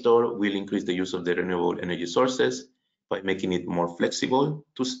MiniStor will increase the use of the renewable energy sources by making it more flexible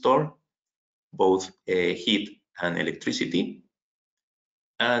to store both heat and electricity.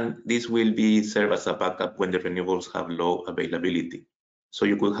 And this will be serve as a backup when the renewables have low availability. So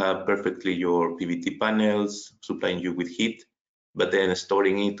you could have perfectly your PVT panels supplying you with heat, but then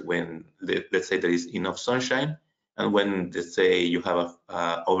storing it when, let's say, there is enough sunshine, and when, let's say, you have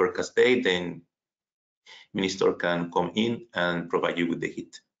a overcast day, then MiniStor can come in and provide you with the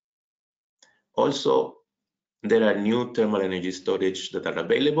heat. Also, there are new thermal energy storage that are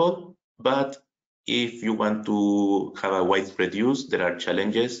available, but if you want to have a widespread use, there are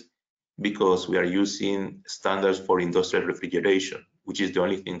challenges, because we are using standards for industrial refrigeration, which is the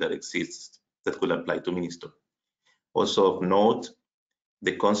only thing that exists that could apply to MiniStor. Also of note,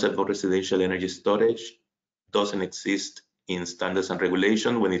 the concept of residential energy storage doesn't exist in standards and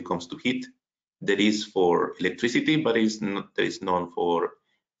regulation when it comes to heat. There is for electricity, but there is none for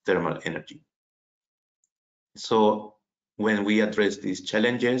thermal energy. So when we address these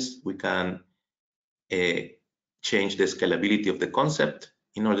challenges, we can change the scalability of the concept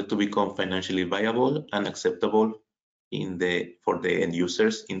in order to become financially viable and acceptable for the end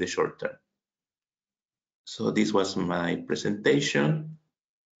users in the short term. So this was my presentation.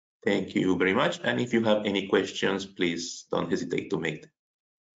 Thank you very much. And if you have any questions, please don't hesitate to make them.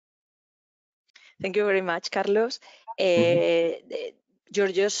 Thank you very much, Carlos.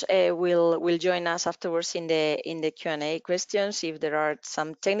 Georgios will join us afterwards in the Q&A questions if there are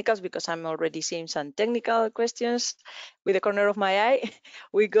some technicals, because I'm already seeing some technical questions with the corner of my eye.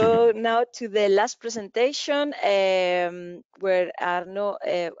 We go now to the last presentation, where Arno,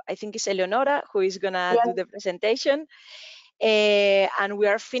 I think it's Eleonora, who is gonna do the presentation. And we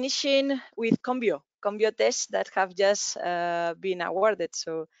are finishing with ComBioTES that have just been awarded.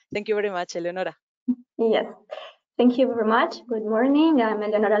 So thank you very much, Eleonora. Yes. Thank you very much. Good morning. I'm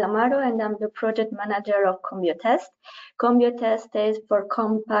Eleonora Lamaro, and I'm the project manager of ComBioTES. ComBioTES stands for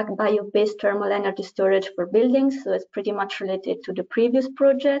Compact Bio-Based Thermal Energy Storage for Buildings, so it's pretty much related to the previous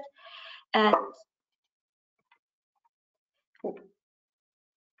project. And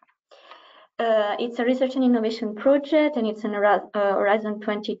it's a research and innovation project, and it's an Horizon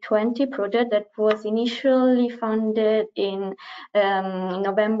 2020 project that was initially funded in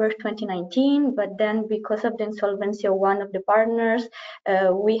November 2019, but then because of the insolvency of one of the partners,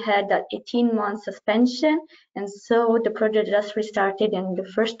 we had that 18-month suspension, and so the project just restarted on the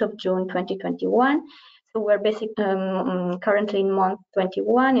 1st of June 2021. So we're basically currently in month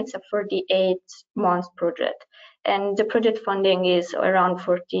 21. It's a 48-month project. And the project funding is around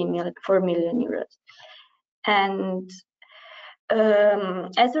 4 million euros. And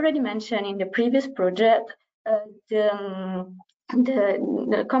As already mentioned in the previous project, the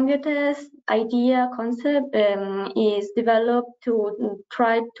ComBioTES idea concept is developed to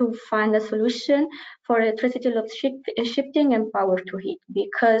try to find a solution for electricity load shifting and power to heat,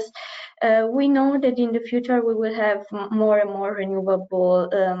 because we know that in the future we will have more and more renewable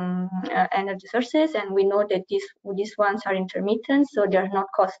energy sources, and we know that these ones are intermittent, so they are not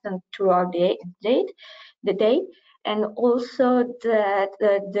constant throughout the day, and also that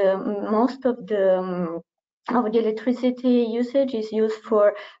most of the electricity usage is used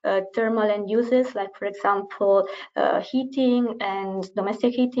for thermal end uses, like for example heating and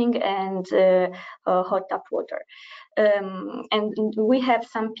domestic heating and hot tap water. And we have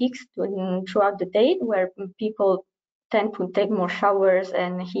some peaks throughout the day where people tend to take more showers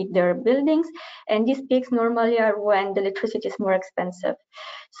and heat their buildings, and these peaks normally are when the electricity is more expensive.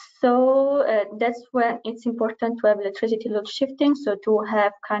 So that's when it's important to have electricity load shifting, so to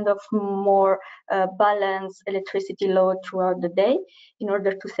have kind of more balanced electricity load throughout the day in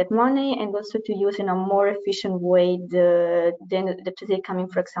order to save money, and also to use in a more efficient way the electricity coming,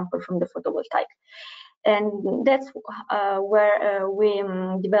 for example, from the photovoltaic. And that's where we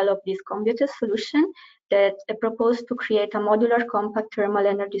developed this ComBioTES solution that proposed to create a modular compact thermal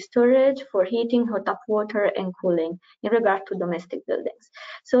energy storage for heating, hot tap water, and cooling in regard to domestic buildings.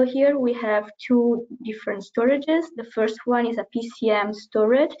 So here we have two different storages. The first one is a PCM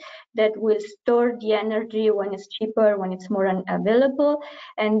storage that will store the energy when it's cheaper, when it's more available,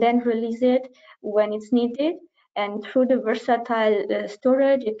 and then release it when it's needed. And through the versatile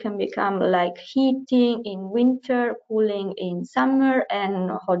storage, it can become like heating in winter, cooling in summer,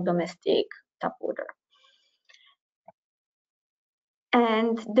 and hot domestic tap water.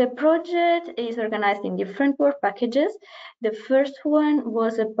 And the project is organized in different work packages. The first one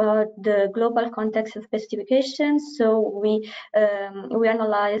was about the global context and specifications. So we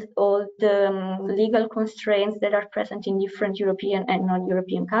analyzed all the legal constraints that are present in different European and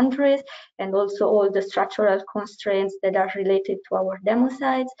non-European countries, and also all the structural constraints that are related to our demo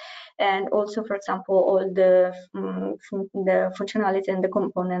sites, and also, for example, all the functionality and the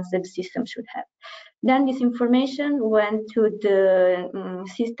components that the system should have. Then this information went to the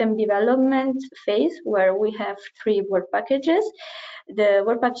system development phase, where we have 3 work packages. The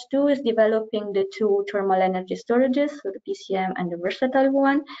work package 2 is developing the 2 thermal energy storages, so the PCM and the versatile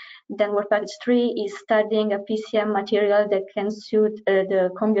one. Then work package 3 is studying a PCM material that can suit the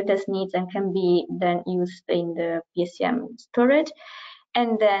ComBioTES needs and can be then used in the PCM storage.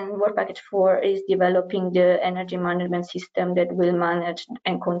 And then work package 4 is developing the energy management system that will manage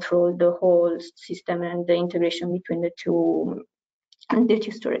and control the whole system and the integration between the two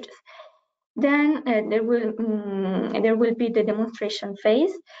storages. Then there will be the demonstration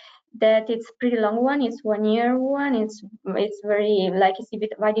phase. That it's pretty long one. It's 1 year one. It's very it's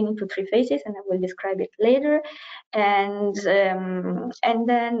divided into 3 phases, and I will describe it later. And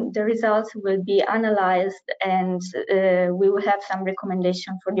then the results will be analyzed, and we will have some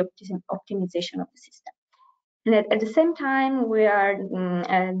recommendation for the optimization of the system. And at the same time, we are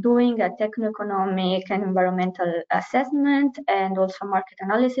doing a techno-economic and environmental assessment, and also market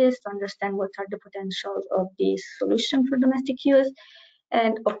analysis to understand what are the potentials of this solution for domestic use.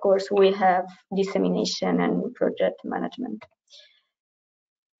 And of course, we have dissemination and project management.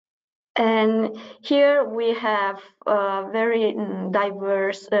 And here we have a very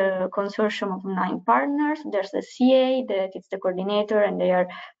diverse consortium of 9 partners. There's a CA that is the coordinator, and they are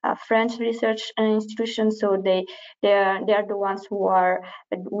a French research institution. So they are the ones who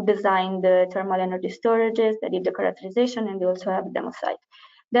design the thermal energy storages, they did the characterization, and they also have a demo site.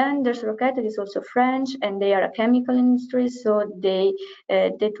 Then there's Roquette, that is also French, and they are a chemical industry, so they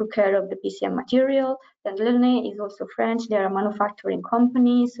took care of the PCM material. Then Libre is also French, they are a manufacturing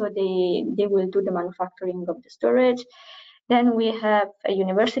company, so they will do the manufacturing of the storage. Then we have a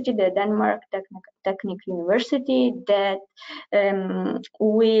university, the Denmark Technical University, that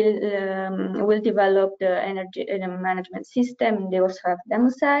will develop the energy management system. They also have demo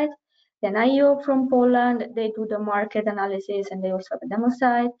site. Then IO from Poland, they do the market analysis, and they also have a demo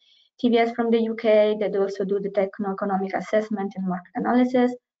site. TBS from the UK, they also do the techno-economic assessment and market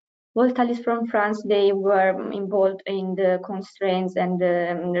analysis. Voltalis from France, they were involved in the constraints and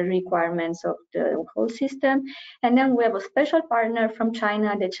the requirements of the whole system. And then we have a special partner from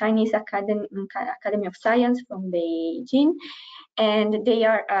China, the Chinese Academy of Science from Beijing. And they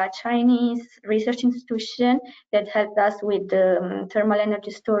are a Chinese research institution that helped us with the thermal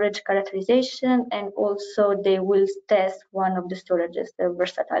energy storage characterization, and also they will test one of the storages, the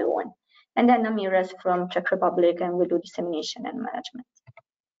versatile one. And then Amiras from Czech Republic, and we do dissemination and management.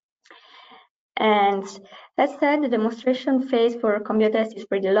 And as said, the demonstration phase for ComBioTES is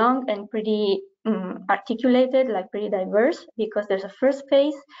pretty long and pretty articulated, like pretty diverse, because there's a first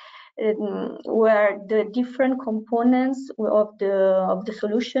phase where the different components of the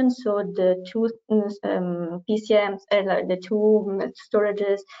solution, so the two PCMs, the two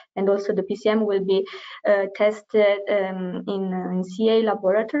storages, and also the PCM will be tested in CA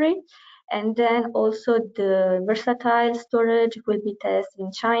laboratory. And then also the versatile storage will be tested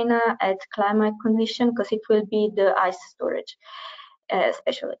in China at climate condition, because it will be the ice storage,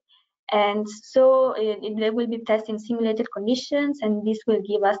 especially. And so they will be tested in simulated conditions, and this will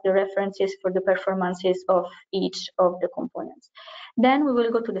give us the references for the performances of each of the components. Then we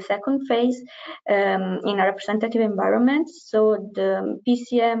will go to the second phase in a representative environment. So the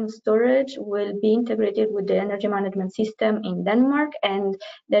PCM storage will be integrated with the energy management system in Denmark, and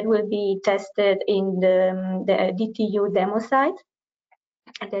that will be tested in the DTU demo site.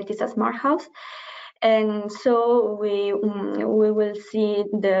 That is a smart house. And so we will see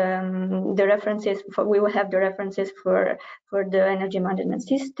the references we will have the references for the energy management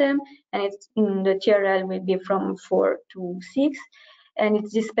system, and it's the TRL will be from 4 to 6, and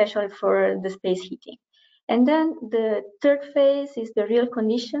it's especially for the space heating. And then the third phase is the real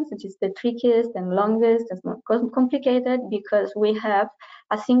conditions, which is the trickiest and longest and more complicated, because we have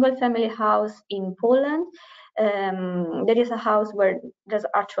a single family house in Poland. There is a house where there's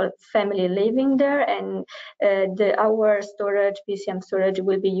actual family living there, and our storage, PCM storage,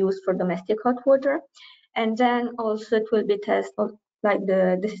 will be used for domestic hot water. And then also it will be tested, like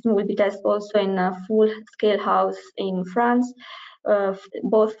the system will be tested also in a full-scale house in France,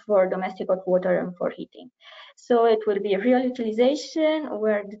 both for domestic hot water and for heating. So it will be a real utilization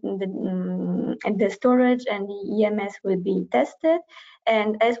where the storage and the EMS will be tested.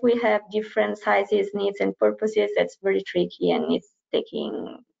 And as we have different sizes, needs, and purposes, that's very tricky, and it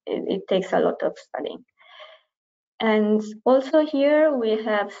takes a lot of studying. And also here we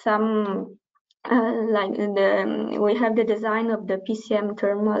have some we have the design of the PCM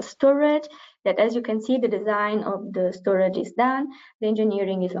thermal storage, that as you can see, the design of the storage is done, the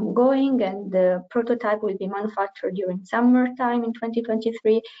engineering is ongoing, and the prototype will be manufactured during summertime in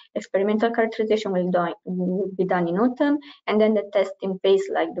 2023. Experimental characterization will be done in autumn, and then the testing phase,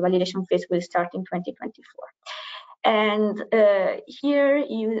 like the validation phase, will start in 2024. And here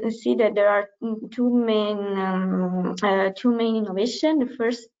you see that there are two main innovations. The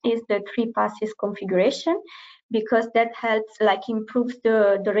first is the 3 passes configuration, because that helps, like, improves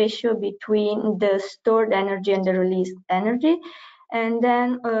the ratio between the stored energy and the released energy. And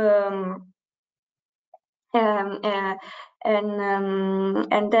then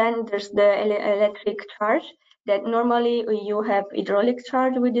and then there's the electric charge, that normally you have hydraulic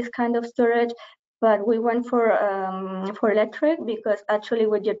charge with this kind of storage, but we went for electric, because actually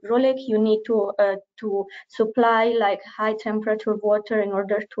with hydraulic you need to supply like high temperature water in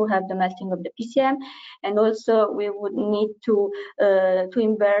order to have the melting of the PCM, and also we would need to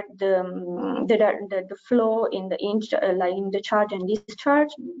invert the flow in the like in the charge and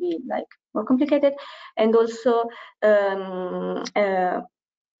discharge, be like more complicated, and also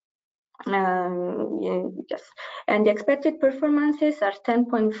yes, and the expected performances are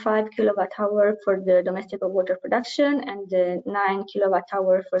 10.5 kilowatt hour for the domestic water production and 9 kilowatt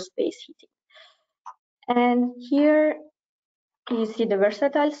hour for space heating. And here you see the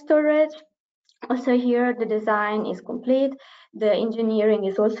versatile storage. Also here the design is complete, the engineering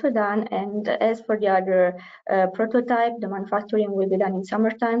is also done, and as for the other prototype, the manufacturing will be done in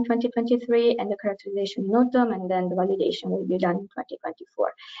summertime 2023, and the characterization in autumn, and then the validation will be done in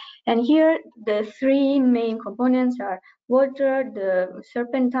 2024. And here the 3 main components are water, the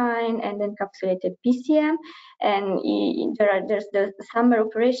serpentine, and then encapsulated PCM. And there's the summer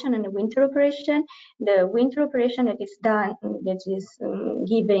operation and the winter operation. The winter operation that is done, that is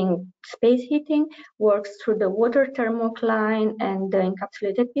giving space heating, works through the water thermocline and the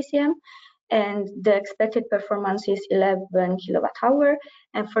encapsulated PCM. And the expected performance is 11 kilowatt hour.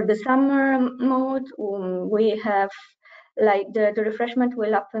 And for the summer mode, we have like the refreshment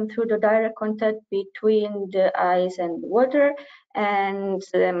will happen through the direct contact between the ice and the water, and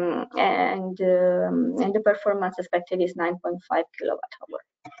the performance expected is 9.5 kilowatt hour.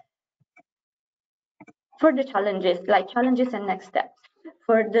 For the challenges and next steps.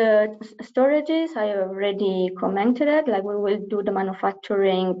 For the storages, I already commented it, like we will do the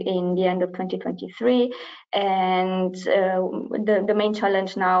manufacturing in the end of 2023. And the main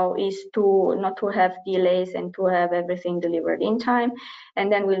challenge now is to not to have delays and to have everything delivered in time. And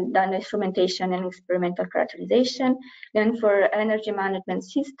then we'll done instrumentation and experimental characterization. Then for energy management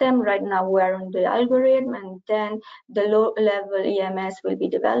system, right now we're on the algorithm, and then the low level EMS will be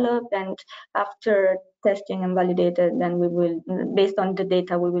developed. And after testing and validated, then we will, based on the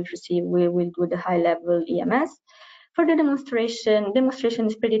data we will receive, we will do the high level EMS. For the demonstration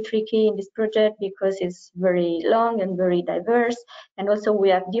is pretty tricky in this project because it's very long and very diverse, and also we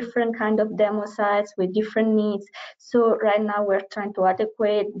have different kind of demo sites with different needs. So right now we're trying to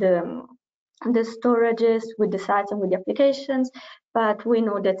adequate the storages with the sites and with the applications, but we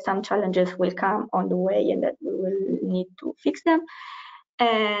know that some challenges will come on the way and that we will need to fix them.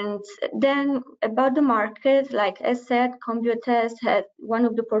 And then about the market, like I said, ComBioTES had one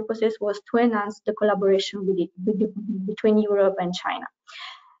of the purposes was to enhance the collaboration between Europe and China.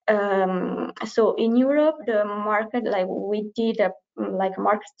 So in Europe, the market, like we did a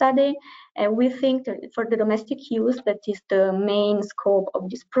market study, and we think that for the domestic use, that is the main scope of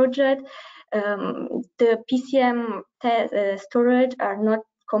this project. The PCM storage are not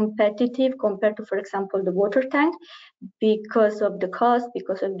competitive compared to, for example, the water tank, because of the cost,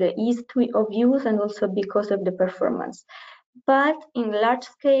 because of the ease of use, and also because of the performance. But in large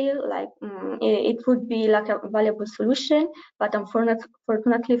scale, like it would be like a valuable solution. But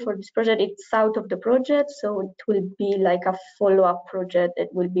unfortunately for this project, it's out of the project, so it will be like a follow-up project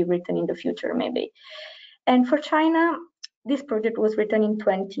that will be written in the future, maybe. And for China, this project was written in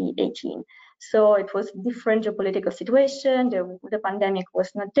 2018. So it was different geopolitical situation. The pandemic was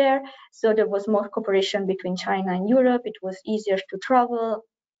not there. So there was more cooperation between China and Europe. It was easier to travel.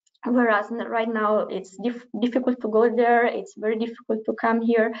 Whereas right now it's difficult to go there. It's very difficult to come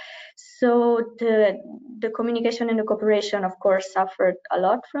here. So the communication and the cooperation, of course, suffered a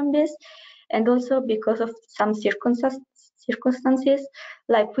lot from this. And also because of some circumstances,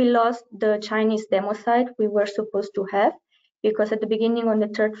 like we lost the Chinese demo site we were supposed to have, because at the beginning on the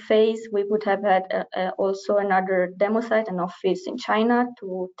third phase, we would have had also another demo site, an office in China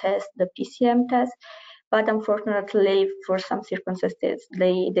to test the PCM test. But unfortunately, for some circumstances,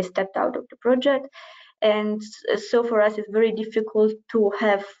 they stepped out of the project. And so for us, it's very difficult to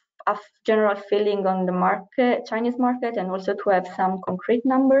have a general feeling on the market, Chinese market, and also to have some concrete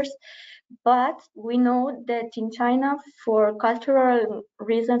numbers. But we know that in China, for cultural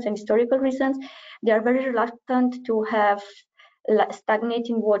reasons and historical reasons, they are very reluctant to have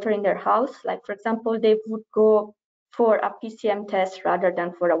stagnating water in their house. Like, for example, they would go for a PCM test rather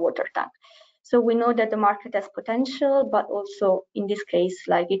than for a water tank. So we know that the market has potential, but also in this case,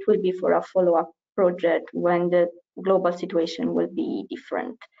 like it will be for a follow-up project when the global situation will be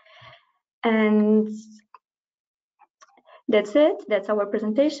different. And that's it. That's our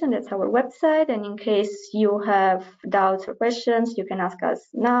presentation. That's our website. And in case you have doubts or questions, you can ask us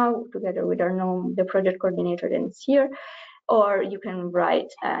now together with the project coordinator that is here, or you can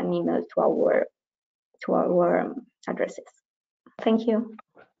write an email to our addresses. Thank you.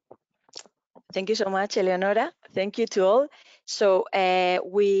 Thank you so much, Eleonora. Thank you to all. So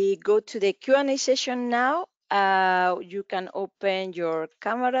we go to the Q&A session now. You can open your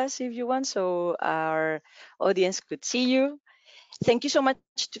cameras if you want, so our audience could see you. Thank you so much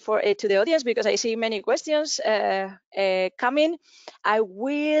to the audience, because I see many questions coming. I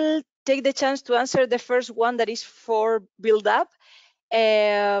will take the chance to answer the first one that is for Build Up.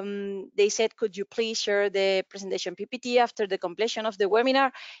 They said, could you please share the presentation PPT after the completion of the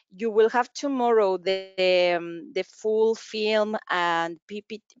webinar? You will have tomorrow the full film and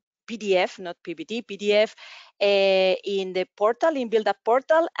PDF, not PPT, PDF in the portal, in Build Up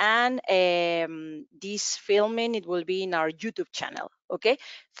portal, and this filming, it will be in our YouTube channel, okay,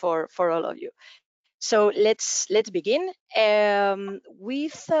 for all of you. So let's begin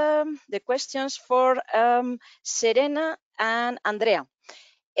with the questions for Serena and Andrea.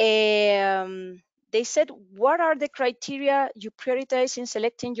 They said, what are the criteria you prioritize in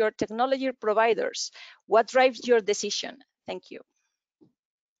selecting your technology providers? What drives your decision? Thank you.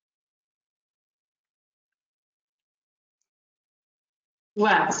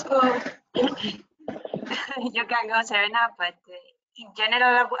 Well, so you can go, Serena, but in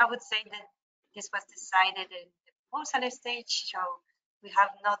general, I would say that this was decided in the proposal stage, so we have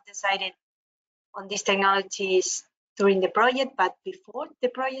not decided on these technologies during the project, but before the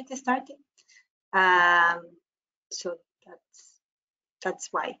project started. So that's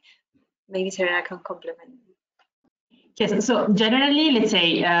why. Maybe Serena can complement. Yes, so generally, let's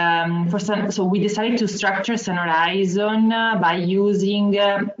say, so we decided to structure SunHorizon by using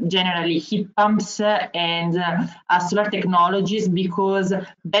generally heat pumps and solar technologies, because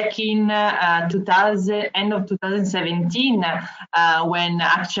back in 2000, end of 2017, when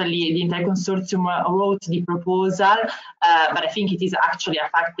actually the entire consortium wrote the proposal, but I think it is actually a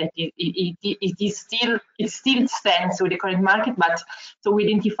fact that it still stands with the current market, but so we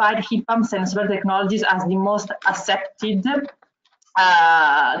identified heat pumps and solar technologies as the most accepted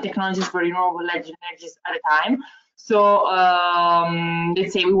technologies for renewable energies at the time. So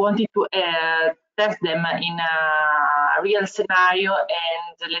let's say we wanted to test them in a real scenario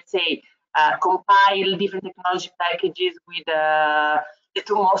and let's say compile different technology packages with the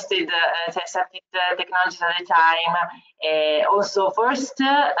two most accepted technologies at the time. Also first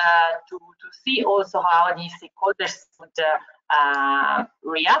to see also how the stakeholders would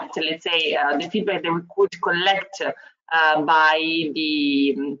react, let's say the feedback that we could collect by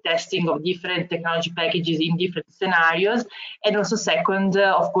the testing of different technology packages in different scenarios, and also second,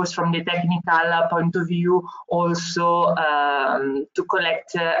 of course, from the technical point of view, also to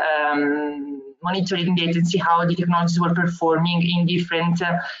collect monitoring data and see how the technologies were performing in different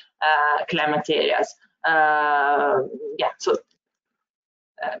climate areas. Yeah, so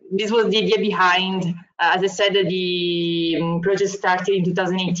this was the idea behind. As I said, the project started in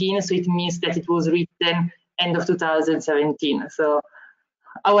 2018, so it means that it was written end of 2017, so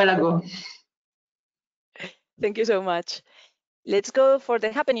a while ago. Thank you so much. Let's go for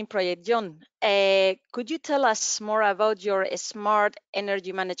the Happening project. John, could you tell us more about your smart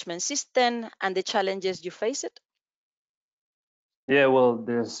energy management system and the challenges you face it? Yeah, well,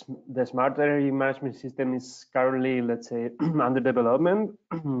 the smart energy management system is currently, let's say, under development.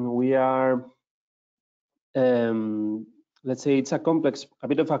 We are, let's say, it's a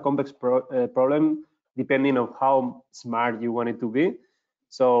bit of a complex problem, depending on how smart you want it to be.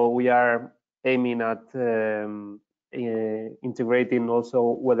 So we are aiming at integrating also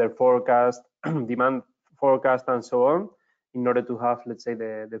weather forecast, demand forecast, and so on, in order to have, let's say,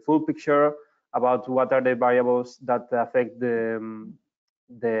 the full picture about what are the variables that affect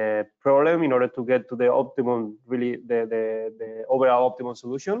the problem, in order to get to the optimum, really the overall optimal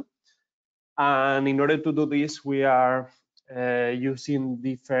solution. And in order to do this, we are using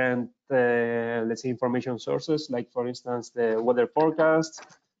different, let's say, information sources, like, for instance, the weather forecast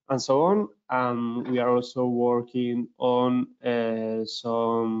and so on. And we are also working on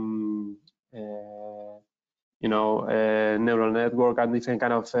some, neural network and different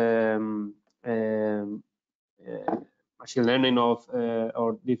kind of machine learning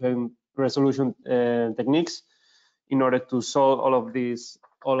or different resolution techniques in order to solve all of these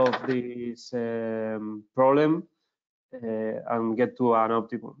problem and get to an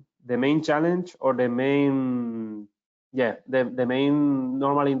optimum. The main challenge, or the main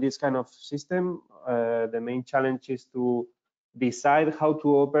normally in this kind of system, the main challenge is to decide how to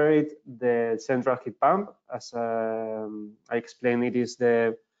operate the central heat pump. As I explained, it is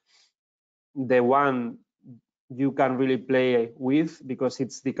the one you can really play with, because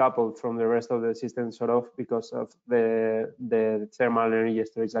it's decoupled from the rest of the system, sort of, because of the thermal energy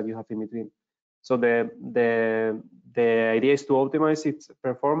storage that you have in between. So the idea is to optimize its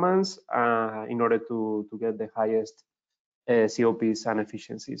performance in order to get the highest COPs and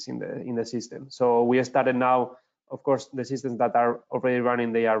efficiencies in the system. So we started now. Of course, the systems that are already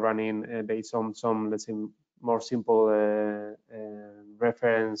running, they are running based on some, let's say, more simple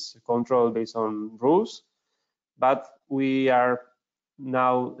reference control based on rules. But we are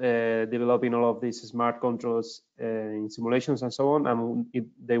now developing all of these smart controls in simulations and so on, and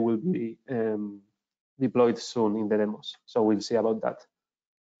they will be deployed soon in the demos. So we'll see about that.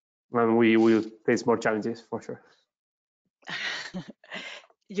 And we will face more challenges for sure.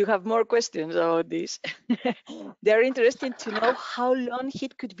 You have more questions about this. They're interested to know how long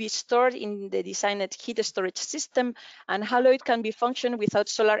heat could be stored in the designed heat storage system, and how long it can be functioned without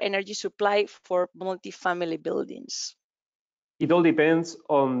solar energy supply for multi-family buildings. It all depends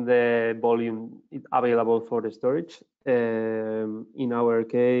on the volume available for the storage. In our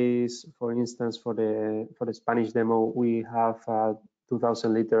case, for instance, for the Spanish demo, we have a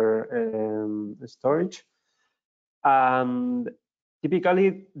 2,000 liter storage. And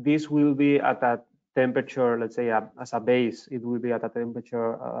typically, this will be at a temperature, let's say, as a base, it will be at a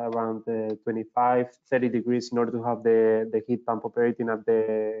temperature around 25, 30 degrees in order to have the heat pump operating at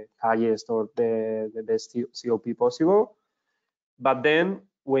the highest or the best COP possible. But then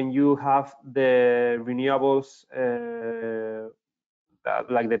when you have the renewables,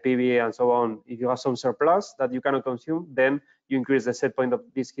 like the PV and so on, if you have some surplus that you cannot consume, then you increase the set point of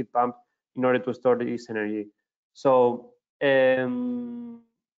this heat pump in order to store this energy. So, I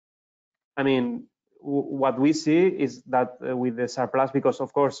mean, what we see is that with the surplus, because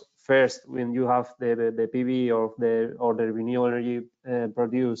of course, first when you have the PV or the renewable energy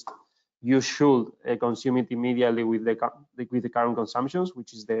produced, you should consume it immediately with the current consumptions,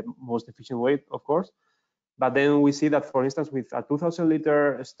 which is the most efficient way, of course. But then we see that, for instance, with a 2,000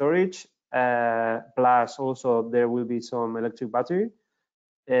 liter storage, plus also there will be some electric battery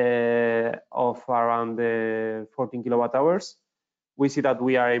of around 14 kilowatt hours. We see that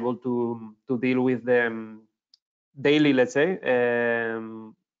we are able to deal with the daily, let's say,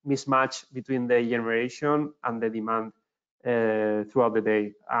 mismatch between the generation and the demand throughout the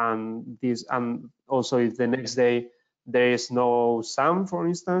day. And also if the next day there is no sun, for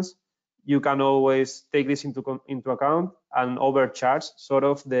instance, you can always take this into account and overcharge sort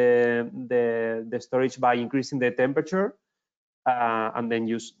of the storage by increasing the temperature and then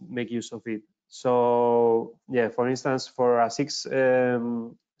make use of it. So yeah, for instance, for a 8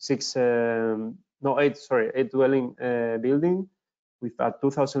 dwelling building with a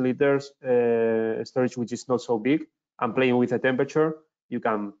 2,000 liters storage, which is not so big, and playing with the temperature, you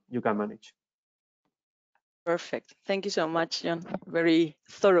can manage. Perfect. Thank you so much, John. Very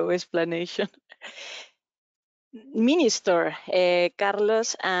thorough explanation. MiniStor,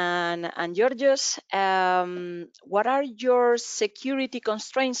 Carlos and Georgios, what are your security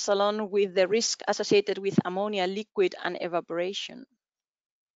constraints along with the risk associated with ammonia, liquid, and evaporation?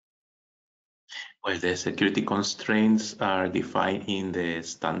 Well, the security constraints are defined in the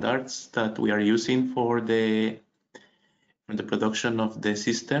standards that we are using for the production of the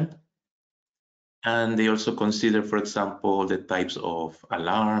system. And they also consider, for example, the types of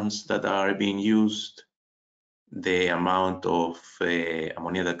alarms that are being used, the amount of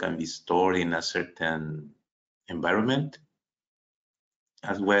ammonia that can be stored in a certain environment,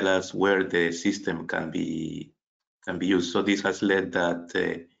 as well as where the system can be used. So this has led that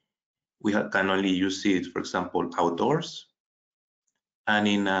we can only use it, for example, outdoors and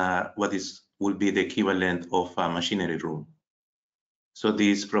in what would be the equivalent of a machinery room. So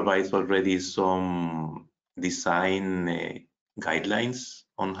this provides already some design guidelines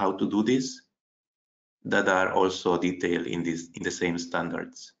on how to do this that are also detailed in the same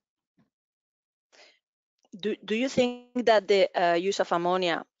standards. Do you think that the use of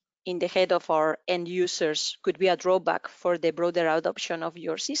ammonia in the head of our end users could be a drawback for the broader adoption of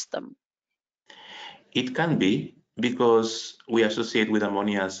your system? It can be, because we associate with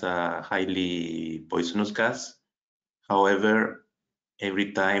ammonia as a highly poisonous gas. However,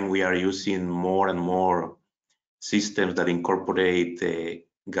 every time we are using more and more systems that incorporate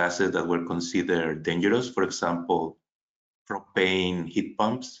gases that were considered dangerous, for example, propane heat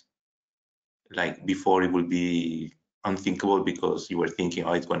pumps. Like before, it would be unthinkable because you were thinking,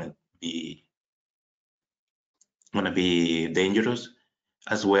 oh, it's going to be dangerous,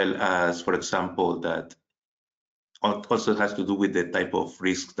 as well as, for example, that also has to do with the type of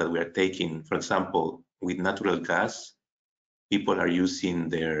risks that we are taking. For example, with natural gas, people are using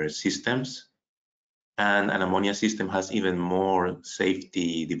their systems, and an ammonia system has even more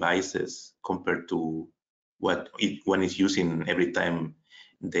safety devices compared to what one is using every time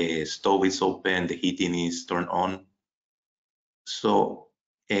the stove is open, the heating is turned on. So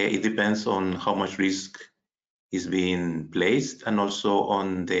it depends on how much risk is being placed, and also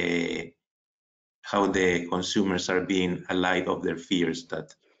on how the consumers are being allied of their fears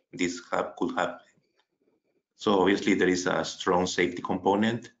that this could happen. So obviously there is a strong safety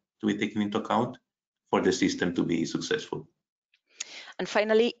component to be taken into account for the system to be successful. And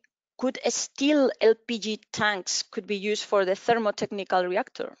finally, could steel LPG tanks could be used for the thermotechnical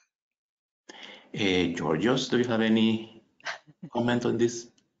reactor? Georgios, do you have any comment on this?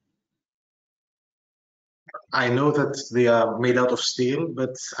 I know that they are made out of steel,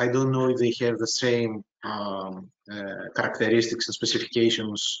 but I don't know if they have the same characteristics and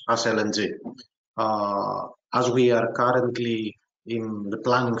specifications as LNG. As we are currently in the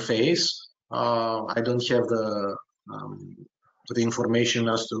planning phase, I don't have the information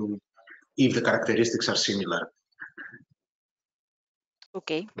as to if the characteristics are similar.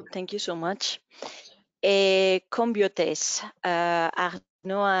 Okay, thank you so much. ComBioTES,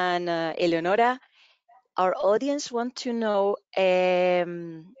 Arnaud and Eleonora, our audience want to know,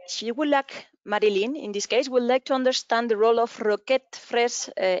 she would like, Marilyn, in this case, would like to understand the role of Roquette Fresh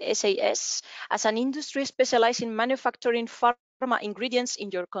SAS as an industry specialized in manufacturing pharma ingredients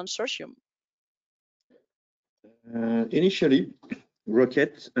in your consortium. Initially,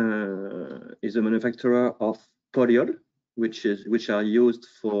 Roquette is a manufacturer of polyol, which are used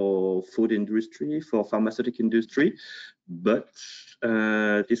for food industry, for pharmaceutical industry, but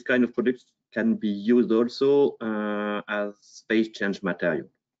this kind of products can be used also as phase change material.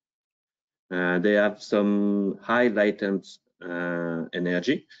 They have some high latent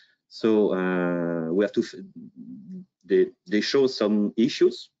energy, so we have to. They show some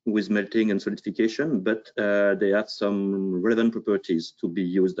issues with melting and solidification, but they have some relevant properties to be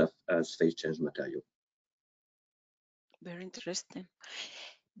used as phase change material. Very interesting.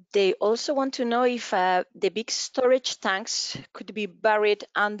 They also want to know if the big storage tanks could be buried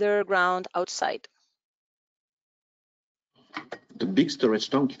underground outside. The big storage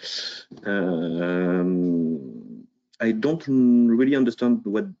tank. I don't really understand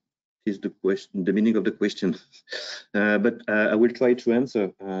what is the question, the meaning of the question, but I will try to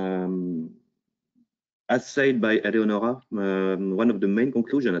answer. As said by Eleonora, one of the main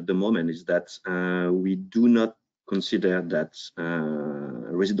conclusions at the moment is that we do not consider that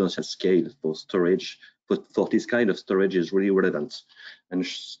residential scale for storage, for this kind of storage is really relevant. And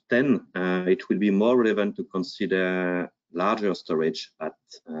then it will be more relevant to consider larger storage at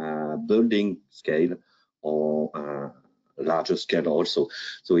building scale or larger scale also.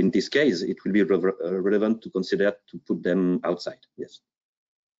 So in this case, it will be relevant to consider to put them outside, yes.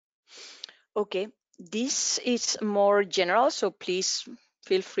 Okay, this is more general, so please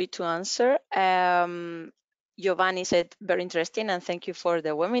feel free to answer. Giovanni said, very interesting, and thank you for the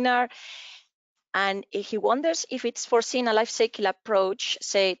webinar. And he wonders if it's foreseen a life cycle approach,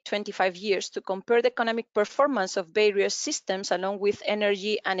 say 25 years, to compare the economic performance of various systems along with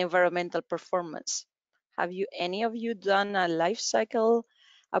energy and environmental performance. Have you, any of you, done a life cycle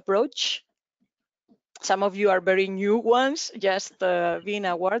approach? Some of you are very new ones, just being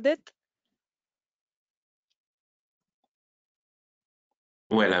awarded.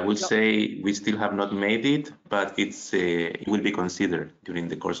 Well, I would say we still have not made it, but it will be considered during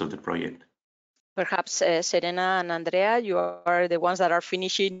the course of the project. Perhaps Serena and Andrea, you are the ones that are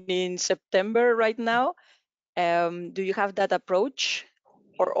finishing in September right now. Do you have that approach,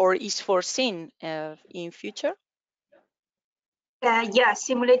 or is foreseen in future? Yeah,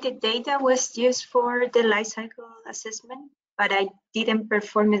 simulated data was used for the life cycle assessment, but I didn't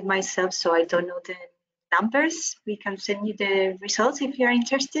perform it myself, so I don't know the numbers. We can send you the results if you're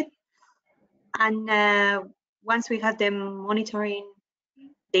interested. And once we have the monitoring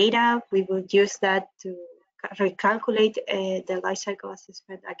data, we will use that to recalculate the life cycle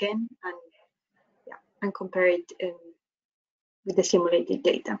assessment again and compare it with the simulated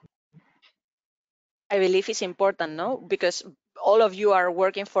data. I believe it's important, no? Because all of you are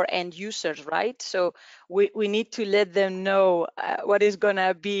working for end users, right? So we need to let them know what is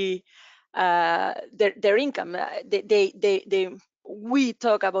gonna be their income. We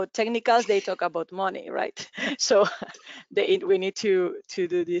talk about technicals, they talk about money, right? So we need to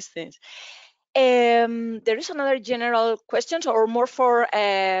do these things. There is another general question, or more for,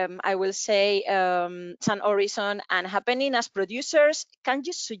 I will say, SunHorizon and HAPPENING as producers. Can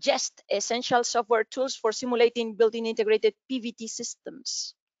you suggest essential software tools for simulating building integrated PVT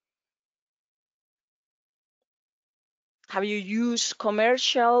systems? Have you used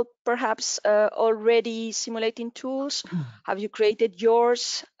commercial, perhaps, already simulating tools? Have you created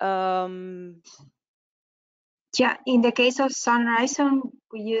yours? Yeah, in the case of SunHorizon,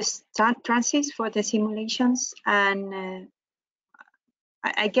 we use Transys for the simulations, and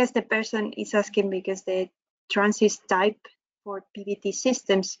I guess the person is asking because the Transys type for PVT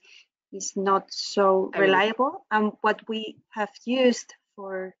systems is not so reliable. And what we have used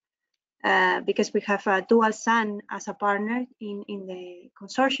for, because we have a Dual Sun as a partner in the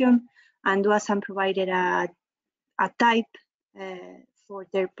consortium, and Dual Sun provided a type for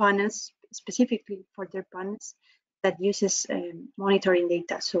their panels, specifically for their panels, that uses monitoring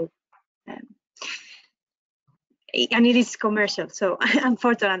data. So, and it is commercial, so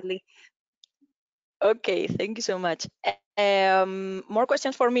unfortunately. Okay, thank you so much. More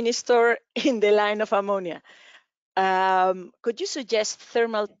questions for MiniStor in the line of ammonia. Could you suggest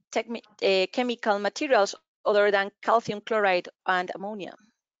thermal chemical materials other than calcium chloride and ammonia?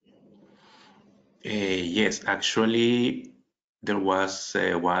 Yes, actually, there was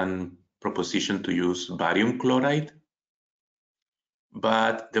one proposition to use barium chloride,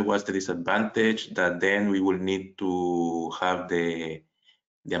 but there was the disadvantage that then we will need to have the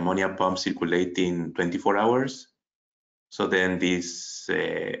ammonia pump circulating 24 hours. So then this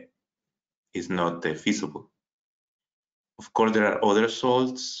is not feasible. Of course, there are other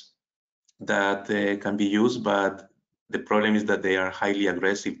salts that can be used, but the problem is that they are highly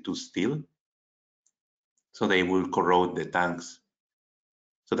aggressive to steel. So they will corrode the tanks.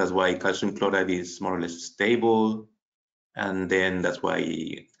 So that's why calcium chloride is more or less stable, and then that's why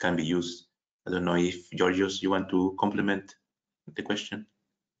it can be used. I don't know if, Georgios, you want to complement the question?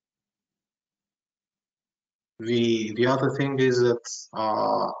 The other thing is that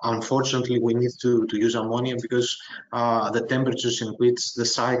unfortunately we need to use ammonia because the temperatures in which the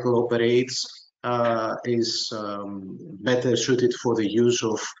cycle operates is better suited for the use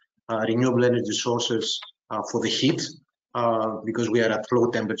of renewable energy sources for the heat because we are at low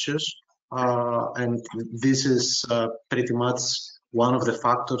temperatures. And this is pretty much one of the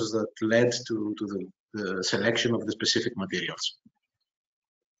factors that led to the selection of the specific materials.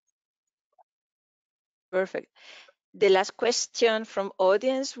 Perfect. The last question from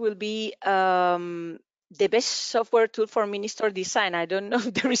audience will be the best software tool for MiniStor design. I don't know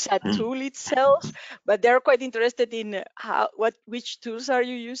if there is a tool itself, but they're quite interested in which tools are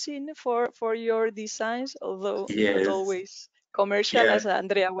you using for your designs, although not always commercial, as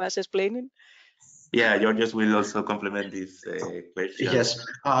Andrea was explaining. Yeah, Georgios will also complement this question. Yes,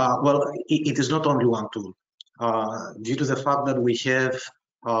 well, it is not only one tool. Due to the fact that we have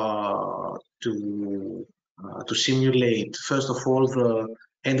to simulate, first of all, the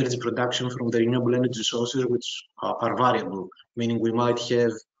energy production from the renewable energy sources, which are variable, meaning we might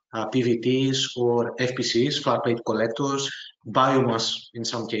have PVTs or FPCs, flat plate collectors, biomass in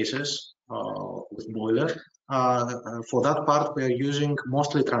some cases with boiler. For that part, we are using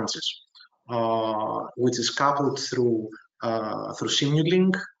mostly trances, which is coupled through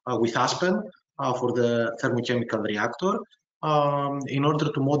Simulink with Aspen for the thermochemical reactor in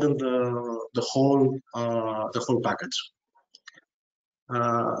order to model the whole package.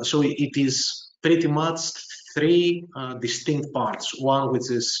 So it is pretty much three distinct parts. One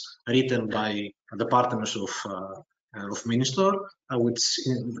which is written by the partners of MiniStor, which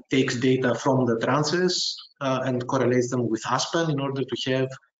takes data from the trances and correlates them with Aspen in order to have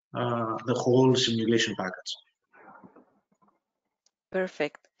the whole simulation package.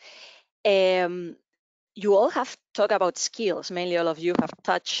 Perfect. You all have talked about skills. Mainly all of you have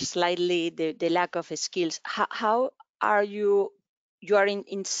touched slightly the lack of skills. How are you? You are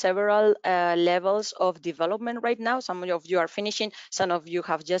in several levels of development right now. Some of you are finishing, some of you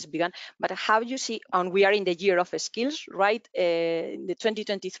have just begun. But how you see, and we are in the year of skills, right? In the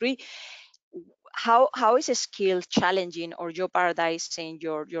 2023. How is a skill challenging or jeopardizing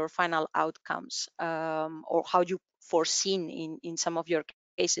your final outcomes, or how you foreseen in some of your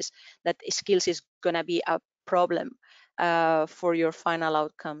cases that skills is going to be a problem for your final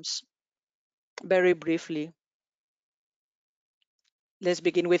outcomes? Very briefly, let's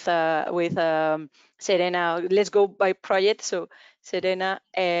begin with Serena. Let's go by project. So Serena,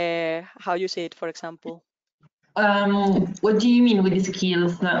 how you say it, for example? What do you mean with the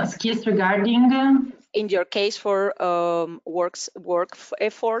skills? Skills regarding? In your case for work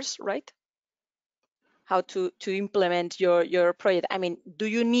efforts, right? How to implement your project. I mean, do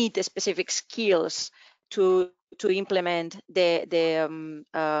you need the specific skills to implement the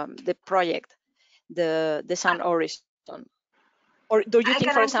project, the SunHorizon? Or do you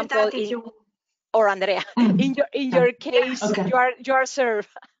think, for example, or Andrea, in your case, okay. you are served?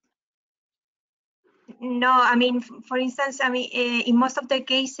 No, I mean, for instance, I mean, in most of the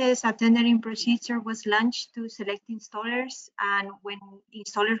cases, a tendering procedure was launched to select installers, and when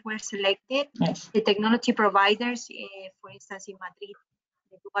installers were selected, yes, the technology providers, for instance, in Madrid,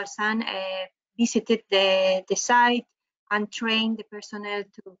 the Dual Sun, visited the site and trained the personnel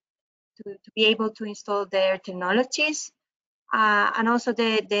to be able to install their technologies. And also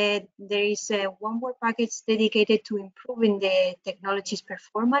there is one more package dedicated to improving the technology's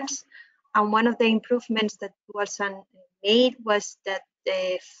performance. And one of the improvements that Dual Sun made was that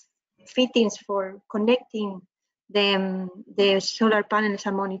the fittings for connecting the solar panels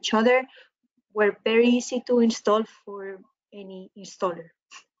among each other were very easy to install for any installer.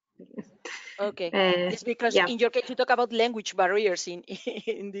 Okay, it's because in your case you talk about language barriers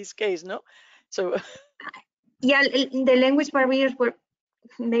in this case, no? So yeah, the language barriers were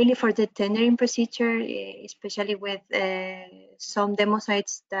mainly for the tendering procedure, especially with some demo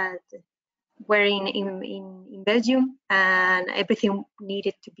sites that were in Belgium, and everything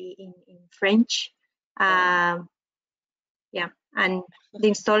needed to be in French. Yeah, and the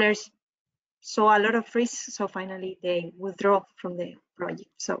installers saw a lot of risks, so finally they withdraw from the project.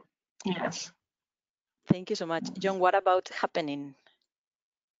 So yes. Thank you so much, John. What about happening?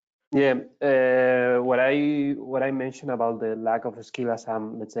 Yeah, what I mentioned about the lack of skill as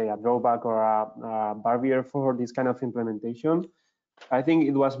let's say a drawback or a barrier for this kind of implementation, I think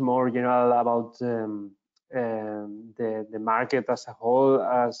it was more general about the market as a whole,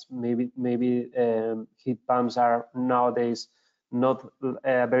 as maybe heat pumps are nowadays not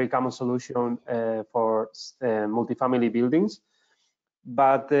a very common solution for multifamily buildings.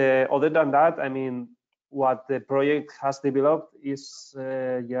 But other than that, I mean, what the project has developed is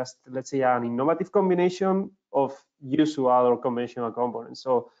just, let's say, an innovative combination of usual or conventional components.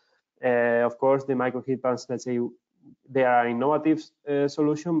 So of course, the micro heat pumps, let's say, they are an innovative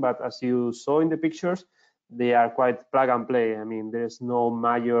solution, but as you saw in the pictures, they are quite plug and play. I mean, there's no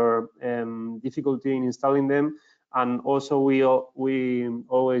major difficulty in installing them. And also we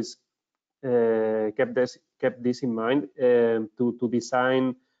always kept this in mind to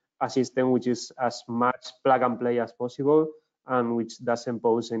design a system which is as much plug and play as possible and which doesn't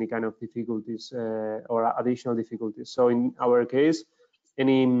pose any kind of difficulties or additional difficulties. So in our case,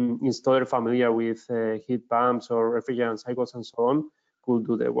 any installer familiar with heat pumps or refrigerant cycles and so on could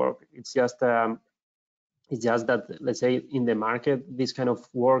do the work. It's just that, let's say, in the market, these kind of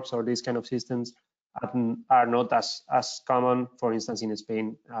works or these kind of systems are not as common, for instance, in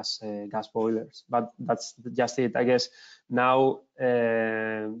Spain as gas boilers. But that's just it. I guess now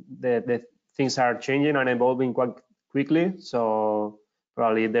the things are changing and evolving quite quickly. So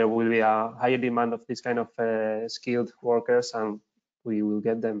probably there will be a higher demand of this kind of skilled workers, and we will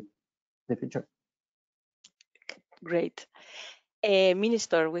get them in the future. Great.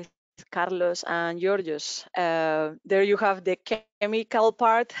 MiniStor with Carlos and Georgios. There you have the chemical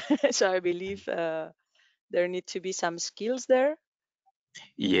part. So I believe there need to be some skills there.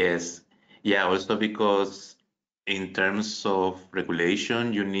 Yes. Yeah, also because in terms of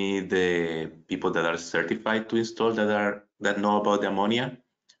regulation, you need the people that are certified to install that know about the ammonia.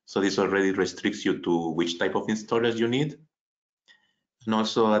 So this already restricts you to which type of installers you need. And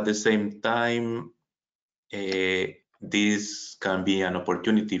also at the same time, this can be an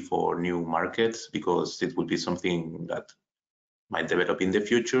opportunity for new markets because it will be something that might develop in the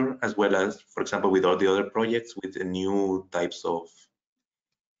future, as well as, for example, with all the other projects with the new types of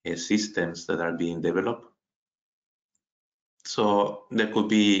systems that are being developed. So there could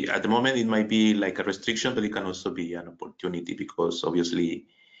be, at the moment, it might be like a restriction, but it can also be an opportunity because obviously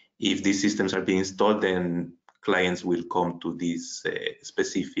if these systems are being installed, then clients will come to these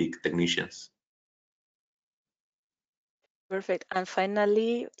specific technicians. Perfect. And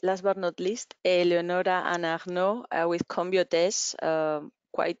finally, last but not least, Eleonora and Arnaud with ComBioTES,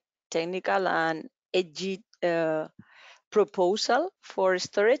 quite technical and edgy proposal for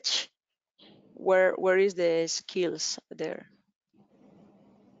storage. Where is the skills there?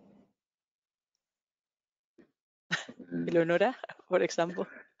 Eleonora, for example,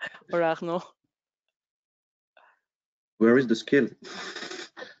 or Arnaud? Where is the skill?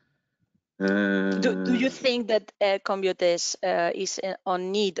 Do you think that ComBioTES is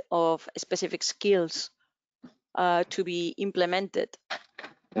on need of specific skills to be implemented?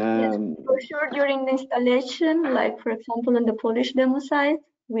 Yes, for sure. During the installation, like for example, on the Polish demo site,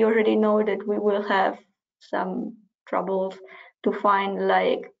 we already know that we will have some troubles to find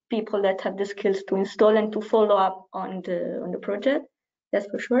like people that have the skills to install and to follow up on the project. That's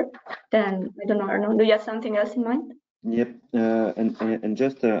for sure. Then I don't know, Arnaud, do you have something else in mind? Yep, and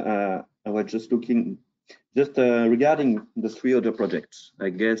just I was just looking, regarding the 3 other projects. I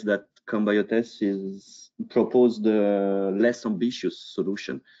guess that ComBioTES is proposed a less ambitious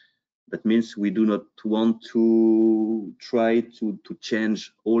solution. That means we do not want to try to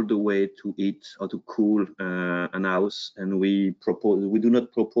change all the way to heat or to cool an house, and we do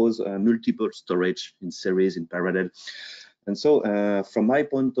not propose multiple storage in series in parallel. And so, from my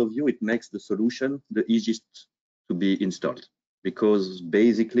point of view, it makes the solution the easiest to be installed, because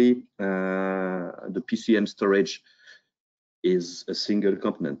basically the PCM storage is a single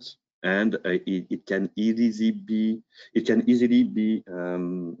component, and it can easily be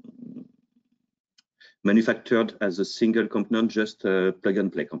manufactured as a single component, just plug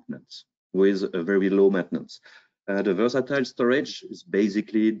and play components with a very low maintenance. The versatile storage is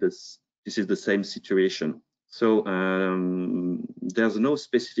basically this is the same situation. So there's no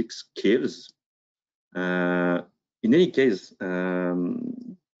specific skills. In any case,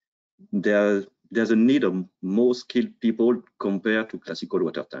 there's a need of more skilled people compared to classical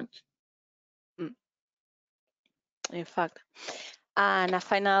water tank. In fact. And a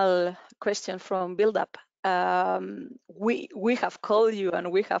final question from BuildUp. We have called you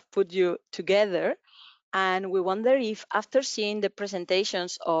and we have put you together, and we wonder if after seeing the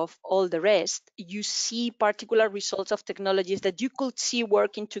presentations of all the rest, you see particular results of technologies that you could see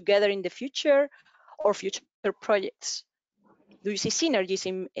working together in the future or future projects. Do you see synergies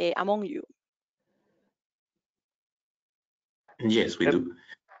among you? Yes, we do.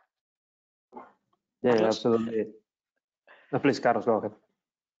 Yeah, Carlos? absolutely. No, please, Carlos, go ahead.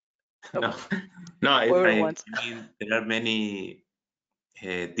 No, I mean, there are many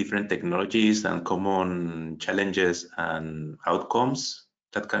different technologies and common challenges and outcomes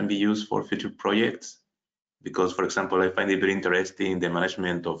that can be used for future projects. Because, for example, I find it very interesting the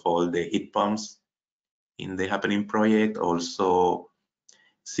management of all the heat pumps in the HAPPENING project, also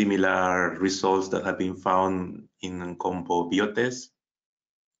similar results that have been found in ComBioTES,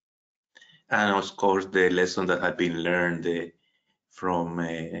 and of course the lesson that had been learned from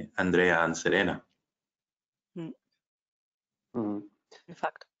Andrea and Serena. In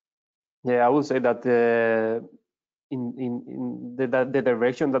fact, yeah, I would say that in the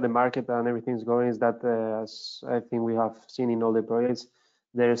direction that the market and everything is going is that, as I think we have seen in all the projects,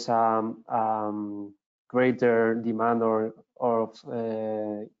 there's greater demand of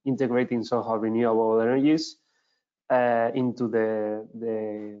integrating somehow renewable energies into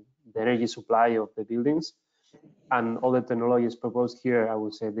the energy supply of the buildings. And all the technologies proposed here, I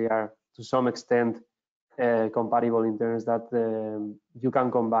would say they are to some extent compatible in terms that you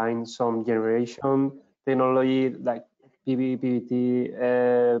can combine some generation technology like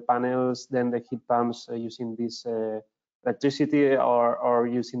PVT panels, then the heat pumps using this electricity, or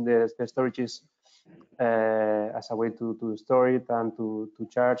using the storages as a way to store it and to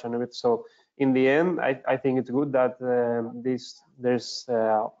charge and everything. So in the end, I think it's good that there's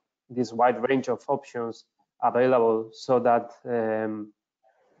this wide range of options available, so that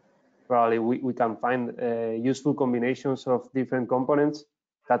probably we can find useful combinations of different components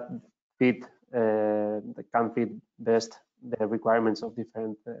that can fit best the requirements of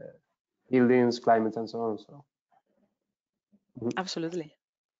different buildings, climates, and so on. So absolutely.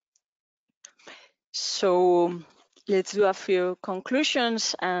 So let's do a few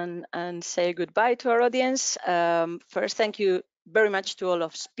conclusions and say goodbye to our audience. First, thank you very much to all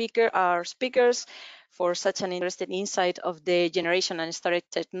of our speakers for such an interesting insight of the generation and storage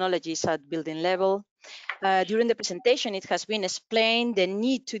technologies at building level. During the presentation, it has been explained the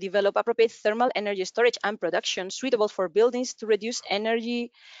need to develop appropriate thermal energy storage and production suitable for buildings to reduce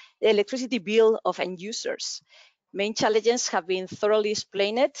electricity bill of end users. Main challenges have been thoroughly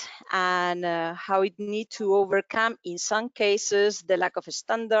explained, and how it needs to overcome, in some cases, the lack of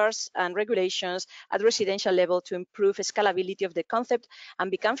standards and regulations at residential level to improve scalability of the concept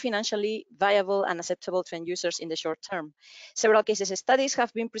and become financially viable and acceptable to end users in the short term. Several cases studies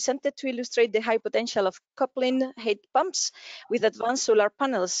have been presented to illustrate the high potential of coupling heat pumps with advanced solar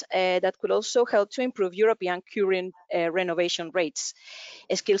panels that could also help to improve European current renovation rates.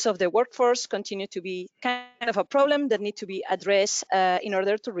 Skills of the workforce continue to be kind of a problem that need to be addressed in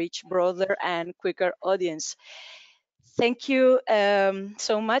order to reach broader and quicker audience. Thank you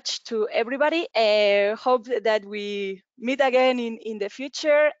so much to everybody. Hope that we meet again in the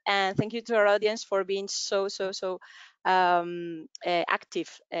future, and thank you to our audience for being so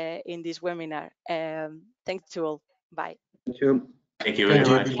active in this webinar. Thank you all. Bye. Thank you. Thank you very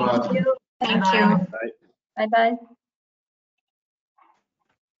much. Thank you. Bye bye.